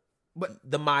to. But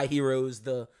the My Heroes,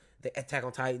 the Attack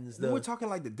on Titans. When we're talking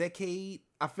like the decade,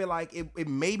 I feel like it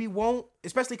maybe won't,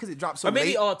 especially because it dropped so late. Or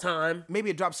maybe all time. Maybe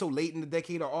it dropped so late in the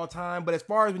decade or all time. But as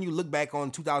far as when you look back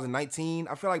on 2019,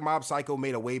 I feel like Mob Psycho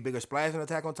made a way bigger splash than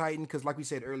Attack on Titan because, like we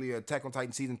said earlier, Attack on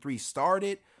Titan Season 3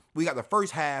 started. We got the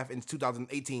first half in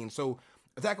 2018. So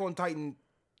Attack on Titan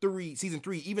Season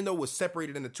 3, even though it was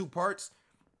separated into 2 parts,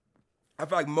 I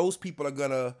feel like most people are going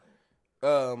to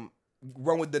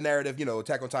run with the narrative, you know,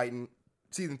 Attack on Titan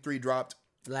Season 3 dropped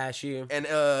last year. And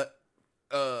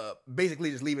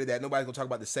basically just leave it at that. Nobody's gonna talk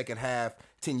about the second half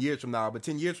 10 years from now. But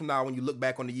 10 years from now, when you look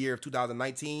back on the year of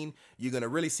 2019, you're gonna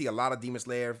really see a lot of Demon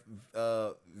Slayer,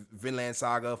 Vinland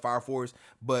Saga, Fire Force.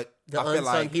 But the I feel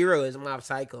unsung like hero is Mob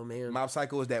Psycho, man. Mob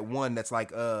Psycho is that one that's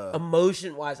like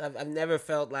emotion wise, I've never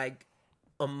felt like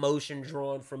emotion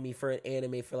drawn from me for an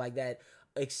anime for like that,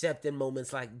 except in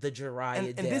moments like the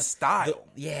Jiraiya and this style.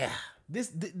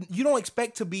 This you don't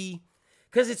expect to be.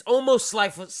 Because it's almost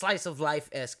slice of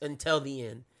life-esque until the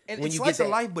end. And when it's you slice get of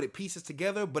that. life, but it pieces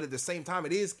together. But at the same time,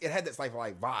 it had that slice of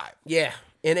life vibe. Yeah,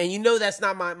 and you know that's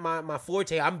not my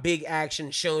forte. I'm big action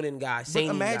shonen guy.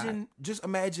 But just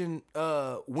imagine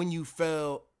when you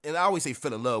fell, and I always say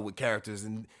fell in love with characters,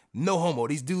 and no homo.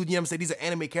 These dudes, you know what I'm saying? These are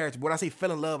anime characters. But when I say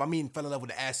fell in love, I mean fell in love with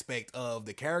the aspect of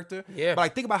the character. Yeah. But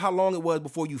like, think about how long it was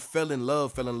before you fell in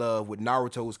love with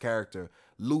Naruto's character,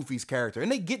 Luffy's character. And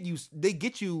they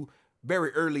get you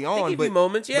very early on. They give you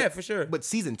moments, for sure. But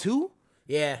season 2?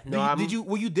 Yeah, no,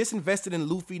 were you disinvested in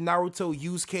Luffy, Naruto,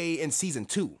 Yusuke in season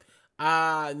 2?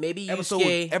 Maybe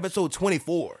Yusuke. Episode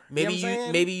 24. Maybe you know what I'm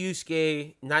saying? maybe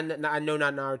Yusuke. Not I know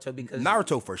not Naruto because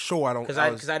Naruto for sure. I don't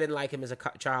because I didn't like him as a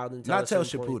child until not a till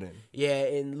certain point. Shippuden. Yeah,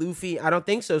 and Luffy, I don't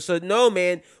think so. So no,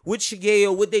 man. With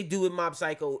Shigeo, what they do with Mob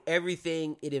Psycho,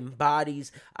 everything it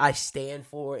embodies, I stand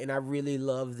for, and I really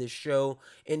love this show.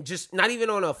 And just not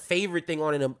even on a favorite thing,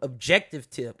 on an objective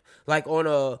tip, like on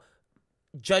a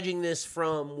judging this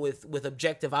from with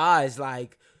objective eyes,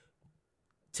 like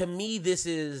to me, this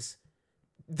is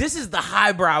the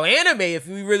highbrow anime. If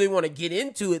we really want to get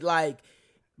into it, like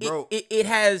Bro. it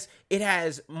has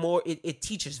more. It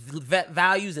teaches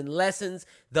values and lessons.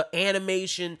 The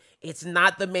animation, it's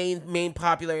not the main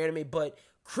popular anime, but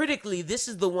critically, this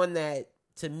is the one that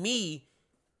to me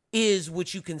is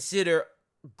what you consider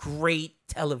great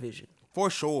television. For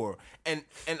sure. And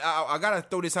I gotta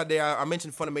throw this out there. I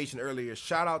mentioned Funimation earlier.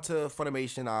 Shout out to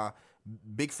Funimation.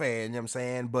 Big fan, you know what I'm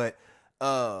saying? But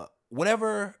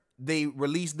whenever they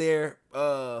release their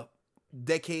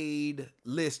decade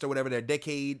list or whatever, their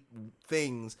decade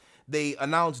things, they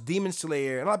announced Demon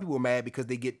Slayer. And a lot of people were mad because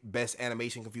they get best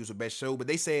animation confused with best show. But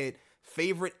they said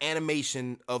favorite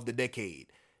animation of the decade,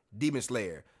 Demon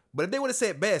Slayer. But if they would have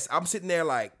said best, I'm sitting there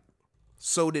like,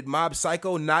 so did Mob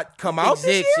Psycho not come out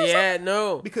this year? Yeah,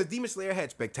 no. Because Demon Slayer had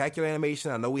spectacular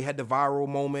animation. I know we had the viral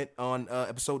moment on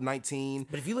episode 19.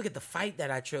 But if you look at the fight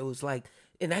that I chose, like,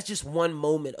 and that's just one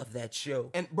moment of that show.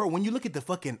 And bro, when you look at the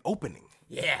fucking opening,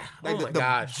 Yeah. like Oh my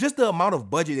gosh. just the amount of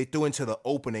budget they threw into the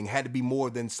opening had to be more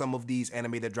than some of these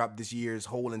anime that dropped this year's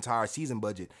whole entire season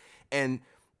budget. And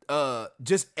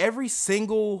just every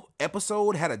single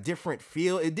episode had a different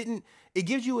feel. It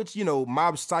gives you its,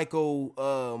 Mob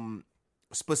Psycho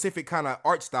specific kind of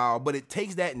art style, but it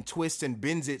takes that and twists and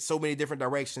bends it so many different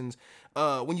directions.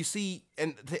 When you see,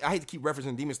 and I hate to keep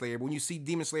referencing Demon Slayer, but when you see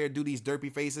Demon Slayer do these derpy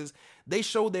faces, they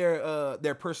show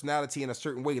their personality in a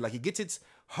certain way. Like, it gets its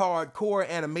hardcore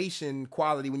animation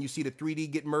quality when you see the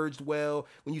 3D get merged well,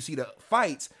 when you see the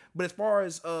fights. But as far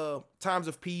as times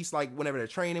of peace, like whenever they're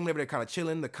training, whenever they're kind of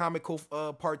chilling, the comical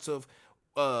parts of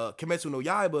Kimetsu no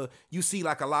Yaiba, you see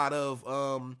like a lot of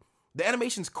the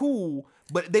animation's cool,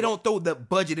 but they don't throw the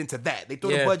budget into that. They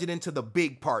throw the budget into the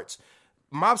big parts.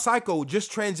 Mob Psycho just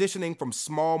transitioning from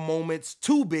small moments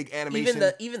to big animation.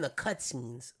 Even the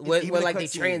cutscenes where like they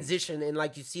transition and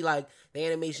like you see like the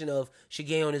animation of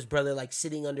Shigeo and his brother like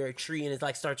sitting under a tree and it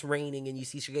like starts raining and you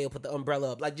see Shigeo put the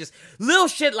umbrella up, like just little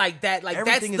shit like that. Like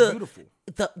everything that's is beautiful.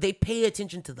 They pay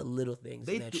attention to the little things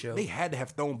in that show. They had to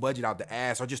have thrown budget out the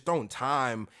ass or just thrown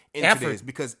time into Effort. this,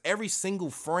 because every single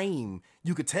frame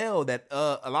you could tell that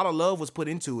a lot of love was put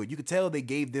into it. You could tell they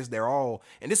gave this their all,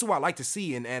 and this is what I like to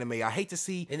see in anime. I hate to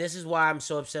see, and this is why I'm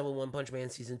so upset with One Punch Man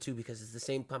season 2, because it's the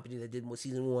same company that did with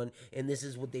season 1, and this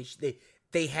is what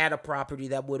they had a property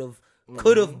that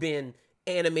could have been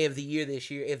anime of the year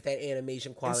this year if that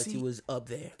animation quality was up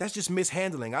there. That's just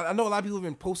mishandling. I know a lot of people have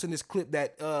been posting this clip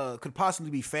that could possibly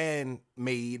be fan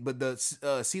made, but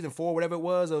the season 4, whatever it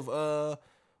was of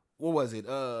what was it?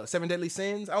 7 Deadly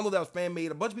Sins. I don't know if that was fan made.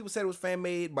 A bunch of people said it was fan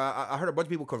made, but I heard a bunch of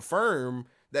people confirm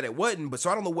that it wasn't. But so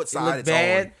I don't know what side it's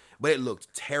bad. on. But it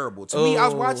looked terrible to me. I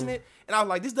was watching it and I was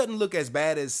like, this doesn't look as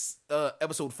bad as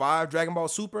episode 5 Dragon Ball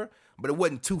Super, but it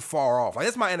wasn't too far off. Like,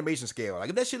 that's my animation scale. Like,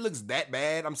 if that shit looks that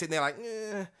bad, I'm sitting there like,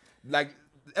 like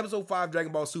episode 5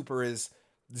 Dragon Ball Super is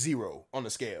 0 on the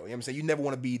scale. You know what I'm saying? You never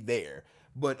want to be there.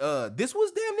 But this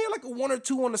was damn near like a 1 or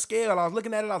 2 on the scale. I was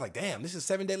looking at it, I was like, damn, this is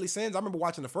 7 Deadly Sins. I remember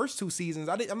watching the first 2 seasons.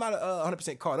 I'm not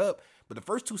 100% caught up, but the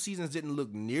first 2 seasons didn't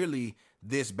look nearly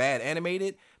this bad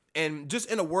animated. And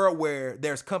just in a world where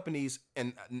there's companies,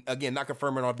 and again, not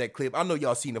confirming off that clip, I know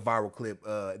y'all seen the viral clip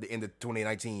at the end of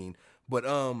 2019, but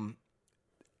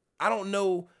I don't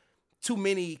know too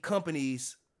many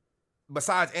companies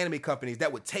besides anime companies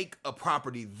that would take a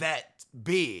property that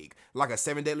big, like a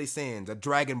 7 Deadly Sins, a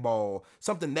Dragon Ball,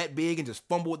 something that big, and just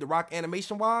fumble with the rock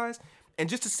animation wise, and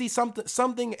just to see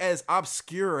something as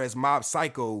obscure as Mob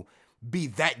Psycho be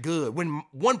that good when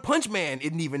One Punch Man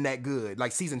isn't even that good,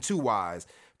 like season 2 wise.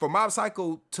 For Mob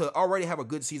Psycho to already have a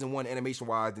good season 1 animation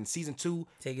wise, and season 2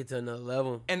 take it to another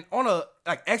level, and on a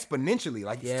like exponentially,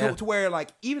 like to where like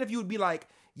even if you would be like,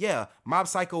 yeah, Mob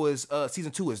Psycho is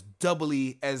season 2 is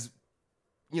doubly as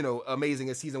amazing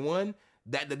as season 1.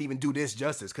 That doesn't even do this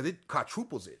justice because it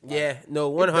quadruples it. Yeah,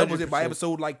 no, It 100%. doubles it by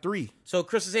episode like 3. So,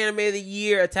 Christmas anime of the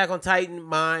year, Attack on Titan.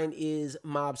 Mine is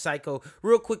Mob Psycho.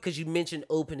 Real quick, because you mentioned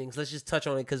openings, let's just touch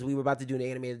on it because we were about to do an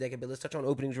anime of the decade, but let's touch on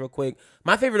openings real quick.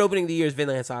 My favorite opening of the year is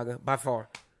Vinland Saga, by far.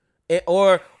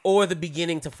 Or the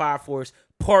beginning to Fire Force,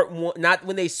 part 1, not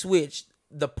when they switched,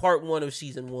 the part 1 of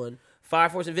season 1. Fire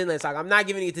Force and Vinland Saga. I'm not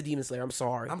giving it to Demon Slayer. I'm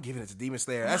sorry. I'm giving it to Demon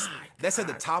Slayer. That's at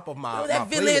the top of my. Yo, that my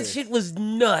Vinland playlist. shit was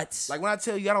nuts. Like when I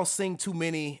tell you, I don't sing too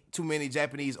many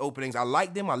Japanese openings. I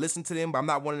like them. I listen to them, but I'm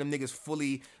not one of them niggas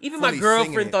fully. Even fully my singing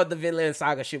girlfriend it. thought the Vinland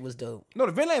Saga shit was dope. No,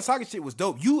 the Vinland Saga shit was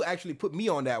dope. You actually put me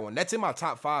on that one. That's in my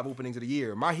top 5 openings of the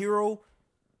year. My Hero.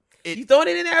 You throwing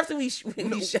it in there after we shat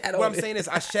on it. What I'm saying is,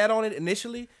 I shat on it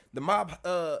initially. The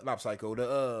Mob Psycho,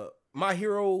 the My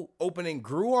Hero opening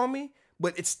grew on me,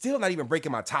 but it's still not even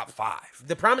breaking my top 5.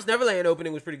 The Promised Neverland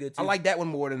opening was pretty good too. I like that one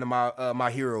more than the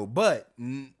My Hero, but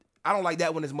I don't like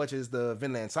that one as much as the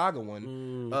Vinland Saga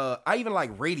one. I even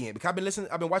like Radiant because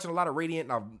I've been watching a lot of Radiant,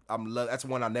 and that's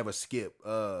one I never skip.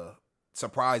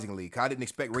 Surprisingly, because I didn't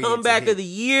expect Radiant Comeback to hit. of the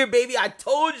year, baby. I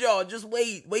told y'all, just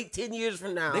wait 10 years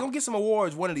from now. They're gonna get some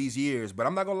awards one of these years, but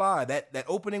I'm not gonna lie, that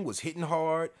opening was hitting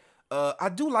hard. I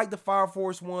do like the Fire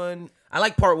Force one. I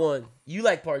like part 1. You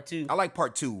like part 2. I like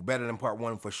part 2 better than part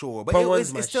 1 for sure. But Part one's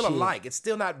it's my still shit. alike. It's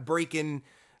still not breaking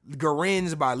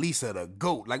Garen's by Lisa the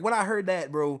GOAT. Like when I heard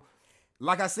that, bro,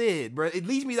 like I said, bro, it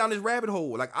leads me down this rabbit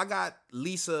hole. Like I got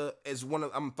Lisa as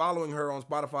I'm following her on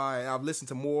Spotify, and I've listened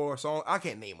to more songs. I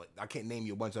can't name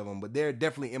you a bunch of them, but they're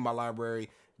definitely in my library,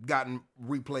 gotten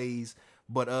replays.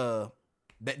 But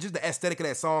that just the aesthetic of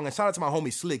that song, and shout out to my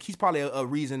homie Slick. He's probably a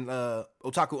reason,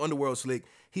 Otaku Underworld Slick.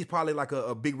 He's probably like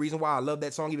a big reason why I love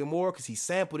that song even more, because he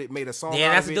sampled it, made a song. Yeah,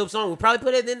 out that's of a it. dope song. We'll probably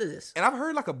put it at the end of this. And I've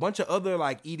heard like a bunch of other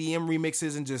like EDM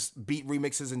remixes and just beat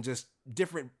remixes and just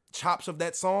different chops of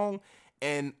that song.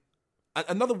 And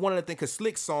another one of the things, because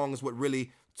Slick's song is what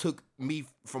really took me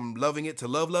from loving it to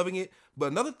loving it.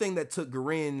 But another thing that took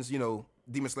Garen's,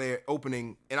 Demon Slayer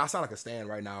opening, and I sound like a stan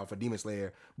right now for Demon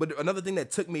Slayer, but another thing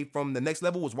that took me from the next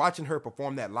level was watching her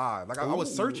perform that live. Like I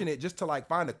was searching it just to like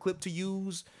find a clip to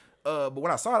use. But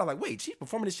when I saw it, I was like, wait, she's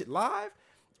performing this shit live?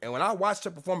 And when I watched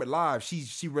her perform it live,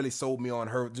 she really sold me on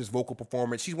her just vocal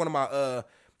performance. She's one of my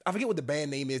I forget what the band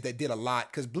name is that did a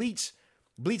lot, because Bleach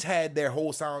had their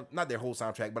whole not their whole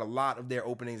soundtrack, but a lot of their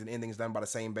openings and endings done by the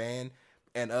same band.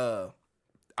 And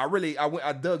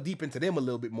I dug deep into them a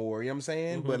little bit more, you know what I'm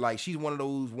saying? Mm-hmm. But like she's one of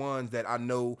those ones that I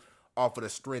know off of the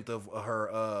strength of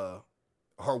her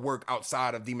work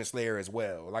outside of Demon Slayer as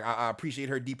well. Like I appreciate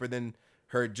her deeper than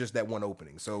her just that one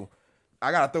opening. So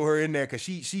I gotta throw her in there because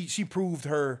she proved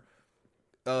her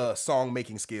song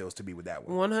making skills to be with that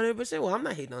one. 100%. Well, I'm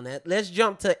not hating on that. Let's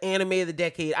jump to anime of the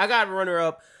decade. I got runner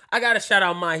up. I got to shout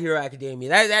out My Hero Academia.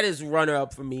 That is runner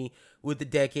up for me with the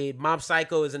decade. Mob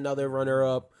Psycho is another runner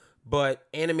up, but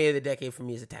anime of the decade for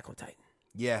me is Attack on Titan.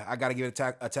 Yeah, I gotta give it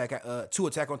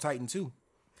Attack on Titan too.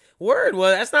 Word.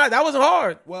 Well, that wasn't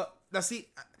hard. Well, now see,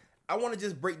 I want to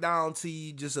just break down to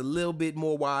you just a little bit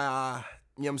more why I,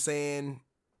 you know what I'm saying,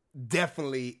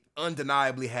 definitely,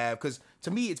 undeniably have, because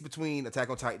to me it's between Attack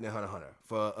on Titan and Hunter x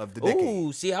Hunter of the decade.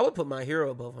 Ooh, see, I would put My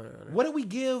Hero above Hunter x Hunter. What did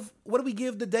we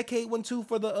give the decade one to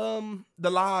for the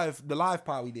live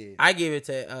pod we did? I gave it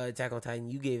to Attack on Titan.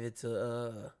 You gave it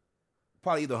to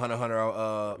Probably either Hunter x Hunter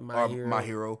or My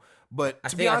Hero. But I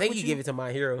to be honest think with you you, gave it to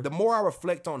My Hero. the more I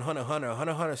reflect on Hunter x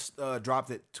Hunter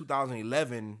dropped at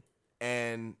 2011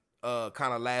 and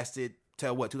kind of lasted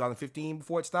till 2015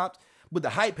 before it stopped. But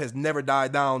the hype has never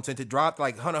died down since it dropped.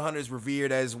 Like Hunter x Hunter is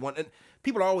revered as one. And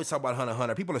people always talk about Hunter x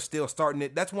Hunter. People are still starting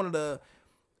it. That's one of them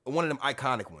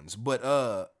iconic ones. But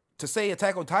to say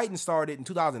Attack on Titan started in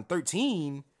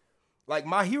 2013, like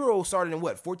My Hero started in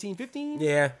 14, 15?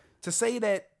 Yeah. To say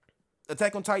that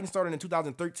Attack on Titan started in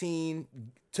 2013,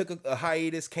 took a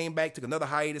hiatus, came back, took another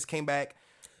hiatus, came back.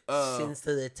 Since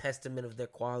to the testament of their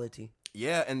quality.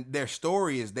 Yeah, and their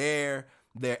story is there.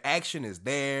 Their action is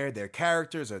there. Their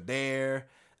characters are there.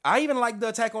 I even like the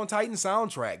Attack on Titan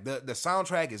soundtrack. The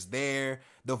soundtrack is there.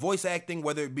 The voice acting,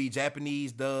 whether it be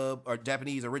Japanese dub or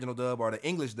Japanese original dub or the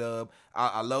English dub,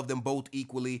 I love them both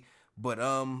equally. But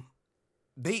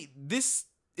this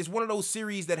is one of those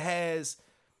series that has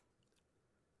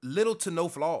little to no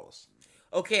flaws.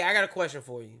 Okay, I got a question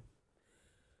for you.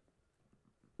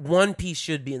 One Piece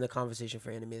should be in the conversation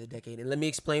for anime of the decade, and let me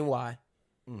explain why.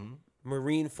 Mm-hmm.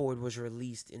 Marineford was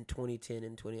released in 2010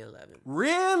 and 2011.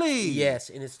 Really? Yes,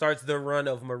 and it starts the run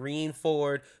of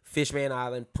Marineford, Fishman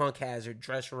Island, Punk Hazard,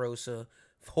 Dressrosa,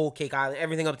 Whole Cake Island,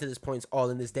 everything up to this point is all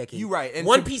in this decade. You right. And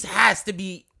One Piece has to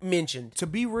be mentioned. To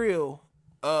be real,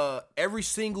 every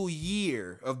single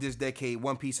year of this decade,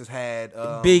 One Piece has had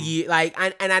Biggie, like,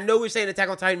 and I know we're saying Attack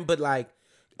on Titan, but like,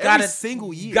 every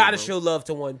single year, gotta bro. show love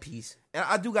to One Piece. And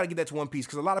I do got to get that to One Piece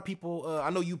because a lot of people, I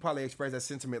know you probably express that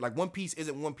sentiment. Like, One Piece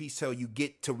isn't One Piece till you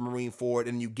get to Marineford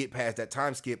and you get past that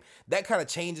time skip. That kind of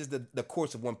changes the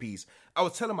course of One Piece. I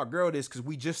was telling my girl this because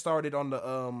we just started on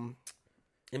the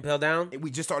Impel Down?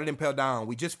 we just started Impel Down.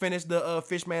 We just finished the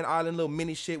Fishman Island little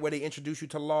mini shit where they introduce you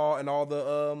to Law and all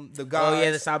the guys. Oh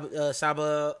yeah, the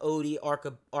Saba Odi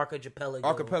Archipelago.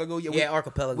 Archipelago, yeah.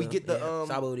 Archipelago. We get the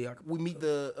Saba Odi Archipelago. we meet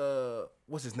the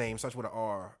what's his name? Starts with an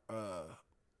R.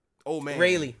 Old man.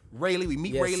 Rayleigh. We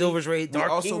meet Yeah, Rayleigh. Silver's Ray. We Dark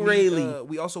also King meet, Rayleigh.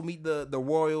 we also meet the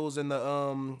Royals and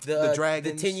the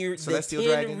dragons. Celestial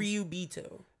dragons.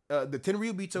 Ryubito. The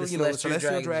Tenryubito, The the Celestial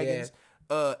Celestial Dragons,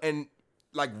 dragons. And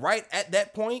like right at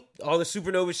that point, All the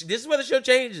supernova shit. This is where the show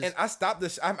changes. and I stopped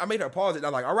this. I made her pause it.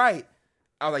 I'm like, all right.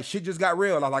 I was like, shit just got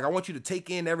real. I want you to take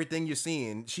in everything you're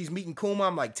seeing. She's meeting Kuma.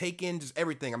 I'm like, take in just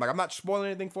everything. I'm like, I'm not spoiling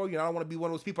anything for you. I don't want to be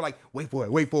one of those people like, wait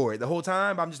for it. The whole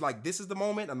time, I'm just like, this is the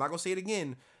moment. I'm not gonna say it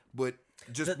again, but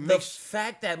just the make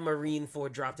fact that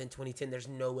Marineford dropped in 2010, there's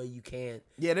no way you can't.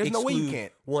 Yeah, there's no way you exclude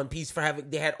can't. One Piece for having.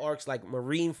 They had arcs like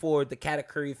Marineford, the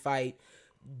Katakuri fight,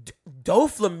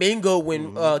 Doflamingo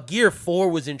when Gear 4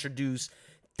 was introduced.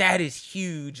 That is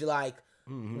huge. Like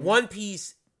One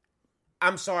Piece.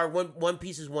 I'm sorry, One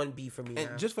Piece is 1B for me. and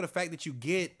now. just for the fact that you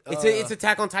get It's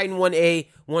Attack on Titan 1A,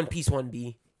 One Piece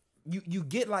 1B. you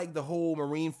get like the whole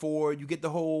Marineford, you get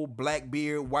the whole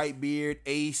Blackbeard, Whitebeard,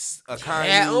 Ace, Akainu.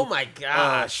 Yeah, oh my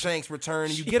gosh. Shanks return.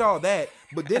 You get all that,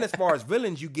 but then as far as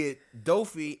villains, you get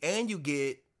Dofi and you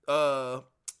get Big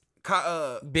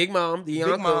Mom, the Big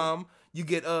Yonko, Mom. You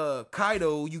get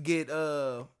Kaido. You get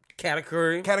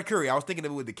Katakuri. Katakuri. I was thinking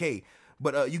of it with the K,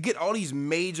 but you get all these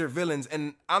major villains,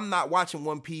 and I'm not watching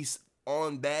One Piece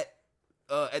on that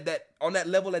on that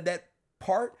level at that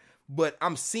part. But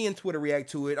I'm seeing Twitter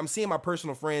react to it. I'm seeing my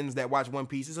personal friends that watch One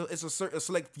Piece. It's a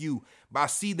select few, but I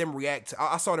see them react.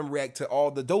 I saw them react to all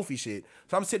the Dofi shit.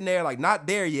 So I'm sitting there like not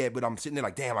there yet, but I'm sitting there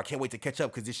like, damn, I can't wait to catch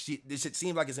up because this shit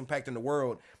seems like it's impacting the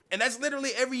world. And that's literally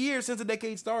every year since the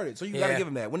decade started. So you gotta give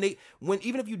them that. When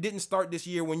even if you didn't start this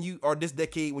year, this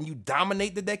decade, when you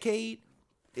dominate the decade,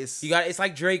 it's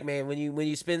like Drake, man. When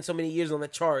you spend so many years on the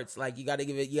charts, like you gotta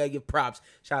give props.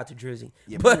 Shout out to Drizzy.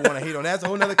 Yeah, people want to hate on that. That's a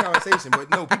whole nother conversation. But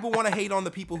no, people want to hate on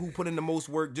the people who put in the most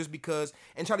work just because,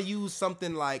 and try to use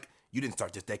something like you didn't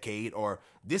start this decade or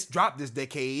this dropped this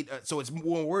decade, so it's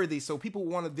more worthy. So people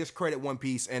want to discredit One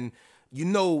Piece, and you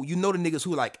know the niggas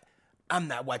who like, I'm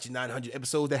not watching 900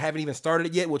 episodes that haven't even started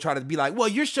it yet. Will try to be like, well,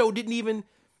 your show didn't even.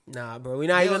 Nah, bro, we're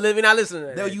not listening to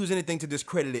that. They'll use anything to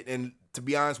discredit it, and to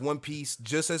be honest, One Piece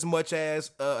just as much as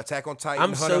Attack on Titan.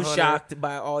 I'm Hunter, so shocked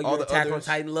by all your the Attack on others.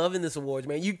 Titan love in this awards,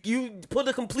 man. You put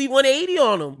a complete 180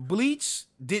 on them. Bleach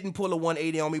didn't pull a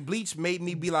 180 on me. Bleach made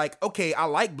me be like, okay, I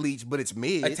like Bleach, but it's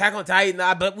mid. Attack on Titan,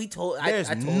 but we told.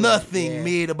 There's I told nothing you,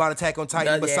 mid about Attack on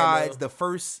Titan besides no. the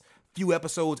first few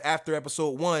episodes after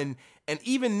episode 1. And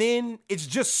even then, it's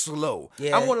just slow.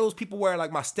 Yeah. I'm one of those people where,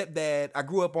 like, my stepdad, I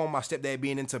grew up on my stepdad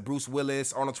being into Bruce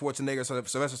Willis, Arnold Schwarzenegger,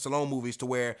 Sylvester Stallone movies to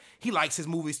where he likes his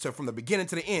movies from the beginning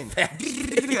to the end.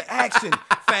 Action,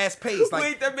 fast paced. Like,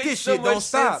 Wait, that makes this so shit much don't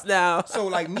stop. sense now. So,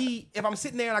 like, me, if I'm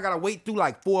sitting there and I gotta wait through,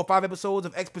 like, 4 or 5 episodes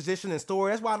of exposition and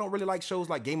story, that's why I don't really like shows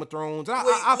like Game of Thrones. And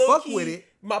I fuck low-key, with it.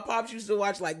 My pops used to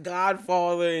watch like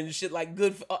Godfather and shit, like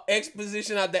good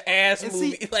exposition out the ass And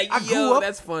movie. see, Like, I grew up,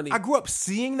 that's funny. I grew up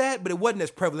seeing that, but it wasn't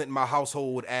as prevalent in my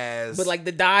household as. But like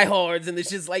the diehards and it's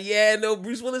just like, yeah, no,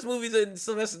 Bruce Willis movies and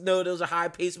Sylvester, no, those are high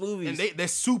paced movies. and they're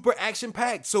super action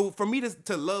packed. So for me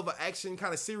to love an action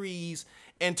kind of series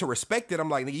and to respect it, I'm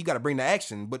like, nigga, you got to bring the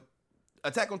action. But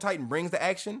Attack on Titan brings the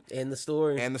action and the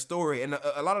story. and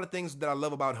a lot of the things that I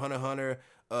love about Hunter x Hunter,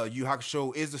 Yu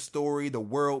Hakusho is the story, the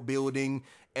world building,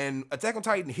 and Attack on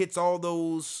Titan hits all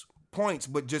those points,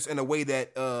 but just in a way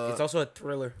that it's also a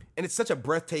thriller. and it's such a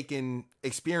breathtaking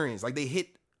experience. Like they hit.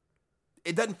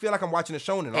 It doesn't feel like I'm watching a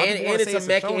shonen. And it's a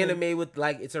mech shonen. anime with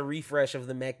like, it's a refresh of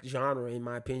the mech genre, in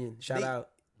my opinion. Shout out.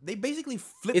 They basically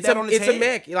flipped It's that on its a head.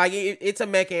 mech. Like it's a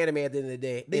mech anime at the end of the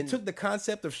day. They and, took the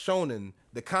concept of shonen,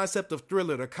 the concept of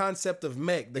thriller, the concept of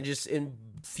mech, and just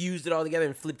infused it all together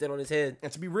and flipped it on its head.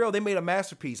 and to be real, they made a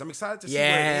masterpiece. I'm excited to see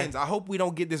Yeah. where it ends. I hope we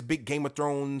don't get this big Game of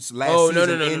Thrones last Oh, no,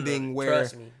 season no, ending where.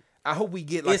 Trust me. I hope we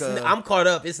get like I'm caught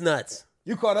up. It's nuts.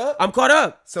 You caught up? I'm caught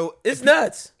up. So It's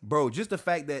nuts. bro. Just the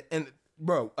fact that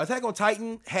Attack on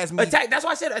Titan has me. That's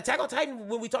why I said Attack on Titan.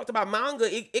 When we talked about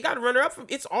manga, it got a runner up.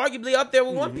 It's arguably up there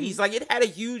with One Piece. Like it had a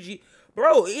huge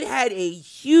Bro, it had a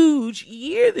huge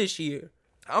year this year.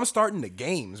 I'm starting the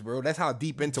games, bro. That's how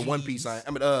deep into One Piece I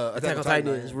am. Attack on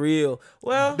Titan is real.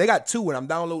 Well, they got 2, and I'm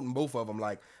downloading both of them.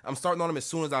 Like, I'm starting on them as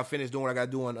soon as I finish doing what I got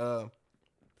to do on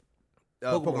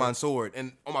Pokemon Sword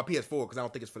and on my PS4 because I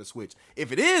don't think it's for the Switch.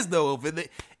 If it is, though,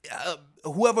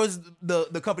 whoever's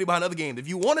the company behind the other games, if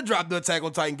you want to drop the Attack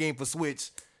on Titan game for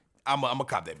Switch, I'm gonna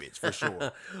cop that bitch for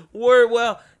sure. Word.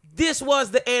 Well, this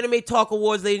was the Anime Talk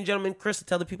Awards, ladies and gentlemen. Chris,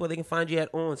 tell the people they can find you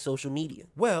at on social media.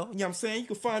 Well, you know what I'm saying? You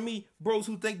can find me,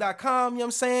 broswhothink.com, you know what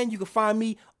I'm saying? You can find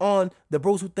me on the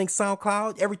Bros Who Think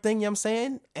SoundCloud, everything, you know what I'm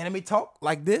saying? Anime Talk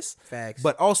like this. Facts.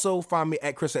 But also find me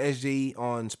at ChrisSG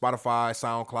on Spotify,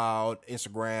 SoundCloud,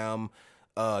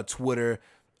 Instagram, Twitter.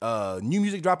 New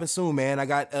music dropping soon, man. I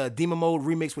got Demon Mode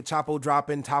remix with Chapo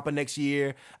dropping top of next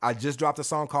year. I just dropped a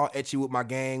song called Etchy with my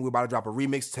gang. We're about to drop a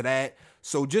remix to that.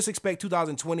 So just expect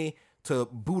 2020 to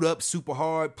boot up super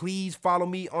hard. Please follow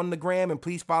me on the gram and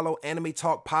please follow Anime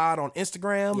Talk Pod on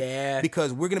Instagram. Yeah.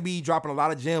 Because we're going to be dropping a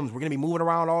lot of gems. We're going to be moving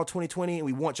around all 2020 and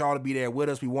we want y'all to be there with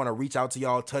us. We want to reach out to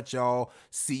y'all, touch y'all,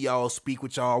 see y'all, speak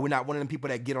with y'all. We're not one of them people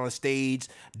that get on the stage,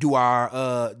 do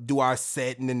our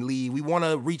set and then leave. We want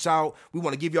to reach out. We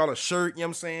want to give y'all a shirt, you know what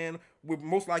I'm saying? We're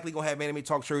most likely going to have Anime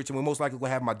Talk shirts and we're most likely going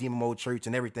to have my Demon Mode shirts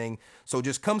and everything. So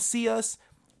just come see us.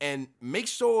 And make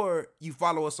sure you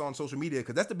follow us on social media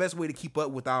because that's the best way to keep up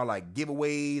with our like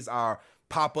giveaways, our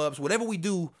pop-ups, whatever we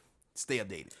do, stay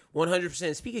updated.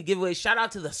 100%. Speaking of giveaways, shout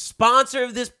out to the sponsor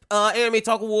of this Anime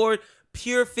Talk Award,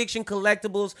 Pure Fiction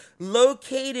Collectibles,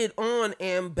 located on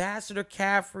Ambassador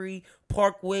Caffrey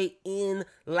Parkway in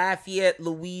Lafayette,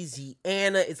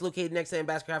 Louisiana. It's located next to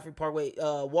Ambassador Caffrey Parkway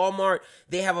Walmart.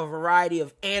 They have a variety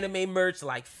of anime merch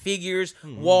like figures,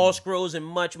 wall scrolls, and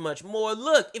much, much more.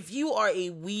 Look, if you are a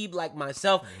weeb like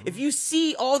myself, if you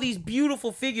see all these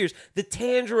beautiful figures, the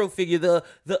Tanjiro figure, the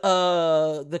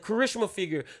Kirishima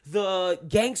figure, the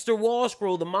Gangster wall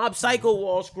scroll, the Mob Psycho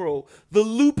wall scroll, the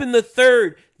Lupin the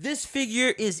Third, this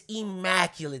figure is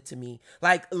immaculate to me.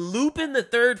 Like, Lupin the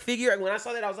Third figure, when I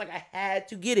saw that, I was like, I had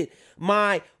to get it.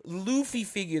 My Luffy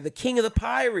figure, the King of the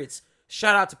Pirates.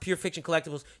 Shout out to Pure Fiction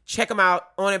Collectibles. Check them out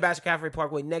on Ambassador Caffrey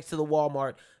Parkway next to the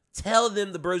Walmart. Tell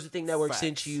them the Bros Who Think Network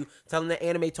sent you. Tell them the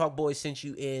Anime Talk Boys sent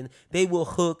you in. They will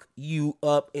hook you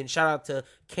up. And shout out to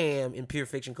Cam and Pure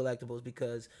Fiction Collectibles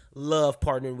because love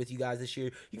partnering with you guys this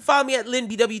year. You can follow me at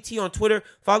LynBWT on Twitter.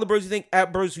 Follow the Bros Who Think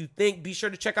at Bros Who Think. Be sure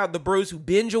to check out the Bros Who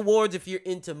Binge Awards if you're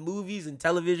into movies and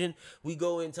television. We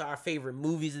go into our favorite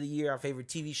movies of the year, our favorite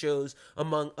TV shows,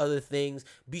 among other things.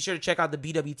 Be sure to check out the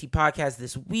BWT podcast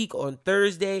this week on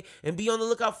Thursday. And be on the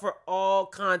lookout for all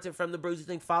content from the Bros Who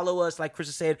Think. Follow us, like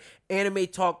Chris said, Anime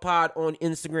Talk Pod on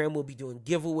Instagram. We'll be doing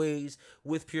giveaways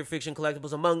with Pure Fiction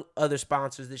Collectibles, among other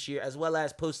sponsors this year, as well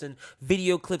as posting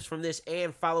video clips from this.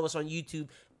 And follow us on YouTube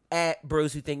at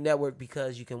Bros Who Think Network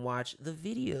because you can watch the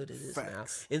video to this now.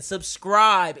 And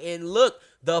subscribe. And look,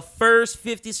 the first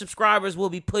 50 subscribers will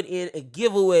be put in a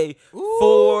giveaway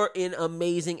for an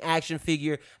amazing action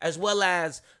figure, as well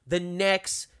as the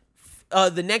next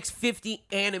 50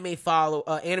 Anime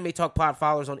Talk Pod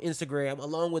followers on Instagram,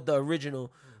 along with the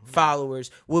original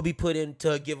followers, will be put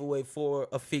into a giveaway for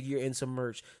a figure and some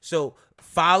merch. So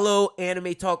follow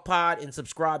Anime Talk Pod and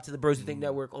subscribe to the Bros Who Think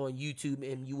Network on YouTube,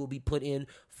 and you will be put in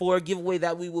for a giveaway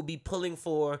that we will be pulling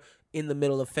for in the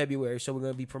middle of February. So we're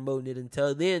going to be promoting it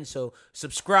until then. So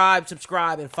subscribe,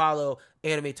 and follow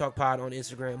Anime Talk Pod on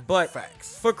Instagram. But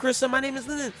for Chris, my name is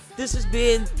Lynn. This has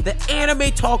been the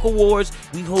Anime Talk Awards.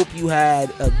 We hope you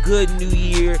had a good new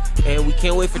year, and we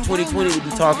can't wait for 2020 to be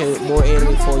talking more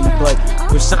anime for you.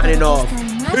 But we're signing off.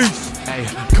 Peace. Ay,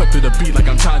 cut through the beat like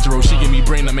I'm Tanjiro. She give me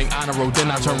brain to make honor roll. Then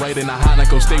I turn right into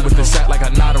Hanako. Stay with the set like a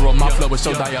Nadaro. My flow is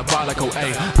so diabolical.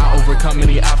 Ay, I overcome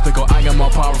any obstacle. I am more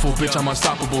powerful, bitch. I'm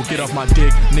unstoppable. Get off my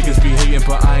dick. Niggas be hating,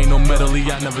 but I ain't no medley.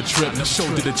 I never trip.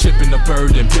 Shoulder the chip in the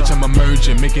burden. Bitch, I'm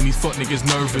emerging. Making these fuck niggas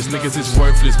nervous. Niggas is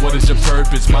worthless. What is your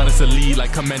purpose? Minus a lead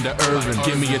like Commander Irvin.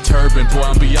 Give me a turban. Boy,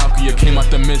 I'm Byakuya. Came out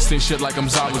the mist and shit like I'm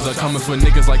Zabuza. Coming for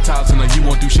niggas like Tatsuna. You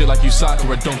won't do shit like you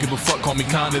Sakura. Don't give a fuck. Call me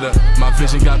Kaneda. My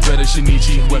vision got better.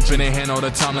 Shinichi, weapon in hand all the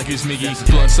time like it's Miggy.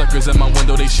 Bloodsuckers at my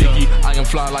window, they shaky. I am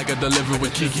fly like a delivery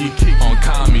with Kiki. On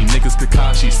Kami, niggas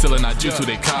Kakashi, still in Jutsu,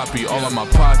 they copy. All on my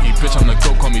pocket, bitch, I'm the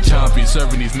GOAT, call me Chompy.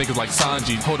 Serving these niggas like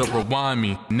Sanji, hold up, rewind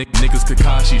me. Niggas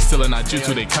Kakashi, still in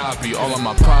Jutsu, they copy. All on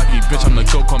my pocket, bitch, I'm the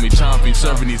GOAT, call me Chompy.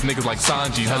 Serving these niggas like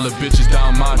Sanji, hella bitches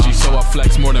down Machi. So I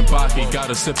flex more than Baki,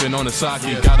 gotta sippin' on the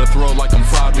sake. Gotta throw like I'm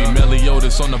Frobby,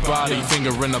 Meliodas on the body.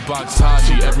 Finger in the box,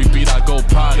 Hachi, every beat I go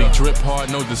potty. Drip hard,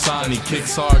 no design. Johnny.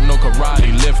 Kicks hard, no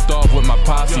karate. Lift off with my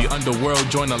posse. Underworld,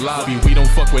 join the lobby. We don't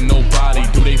fuck with nobody.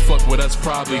 Do they fuck with us?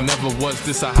 Probably. Never was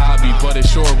this a hobby, but it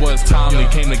sure was timely.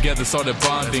 Came together, started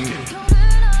bonding.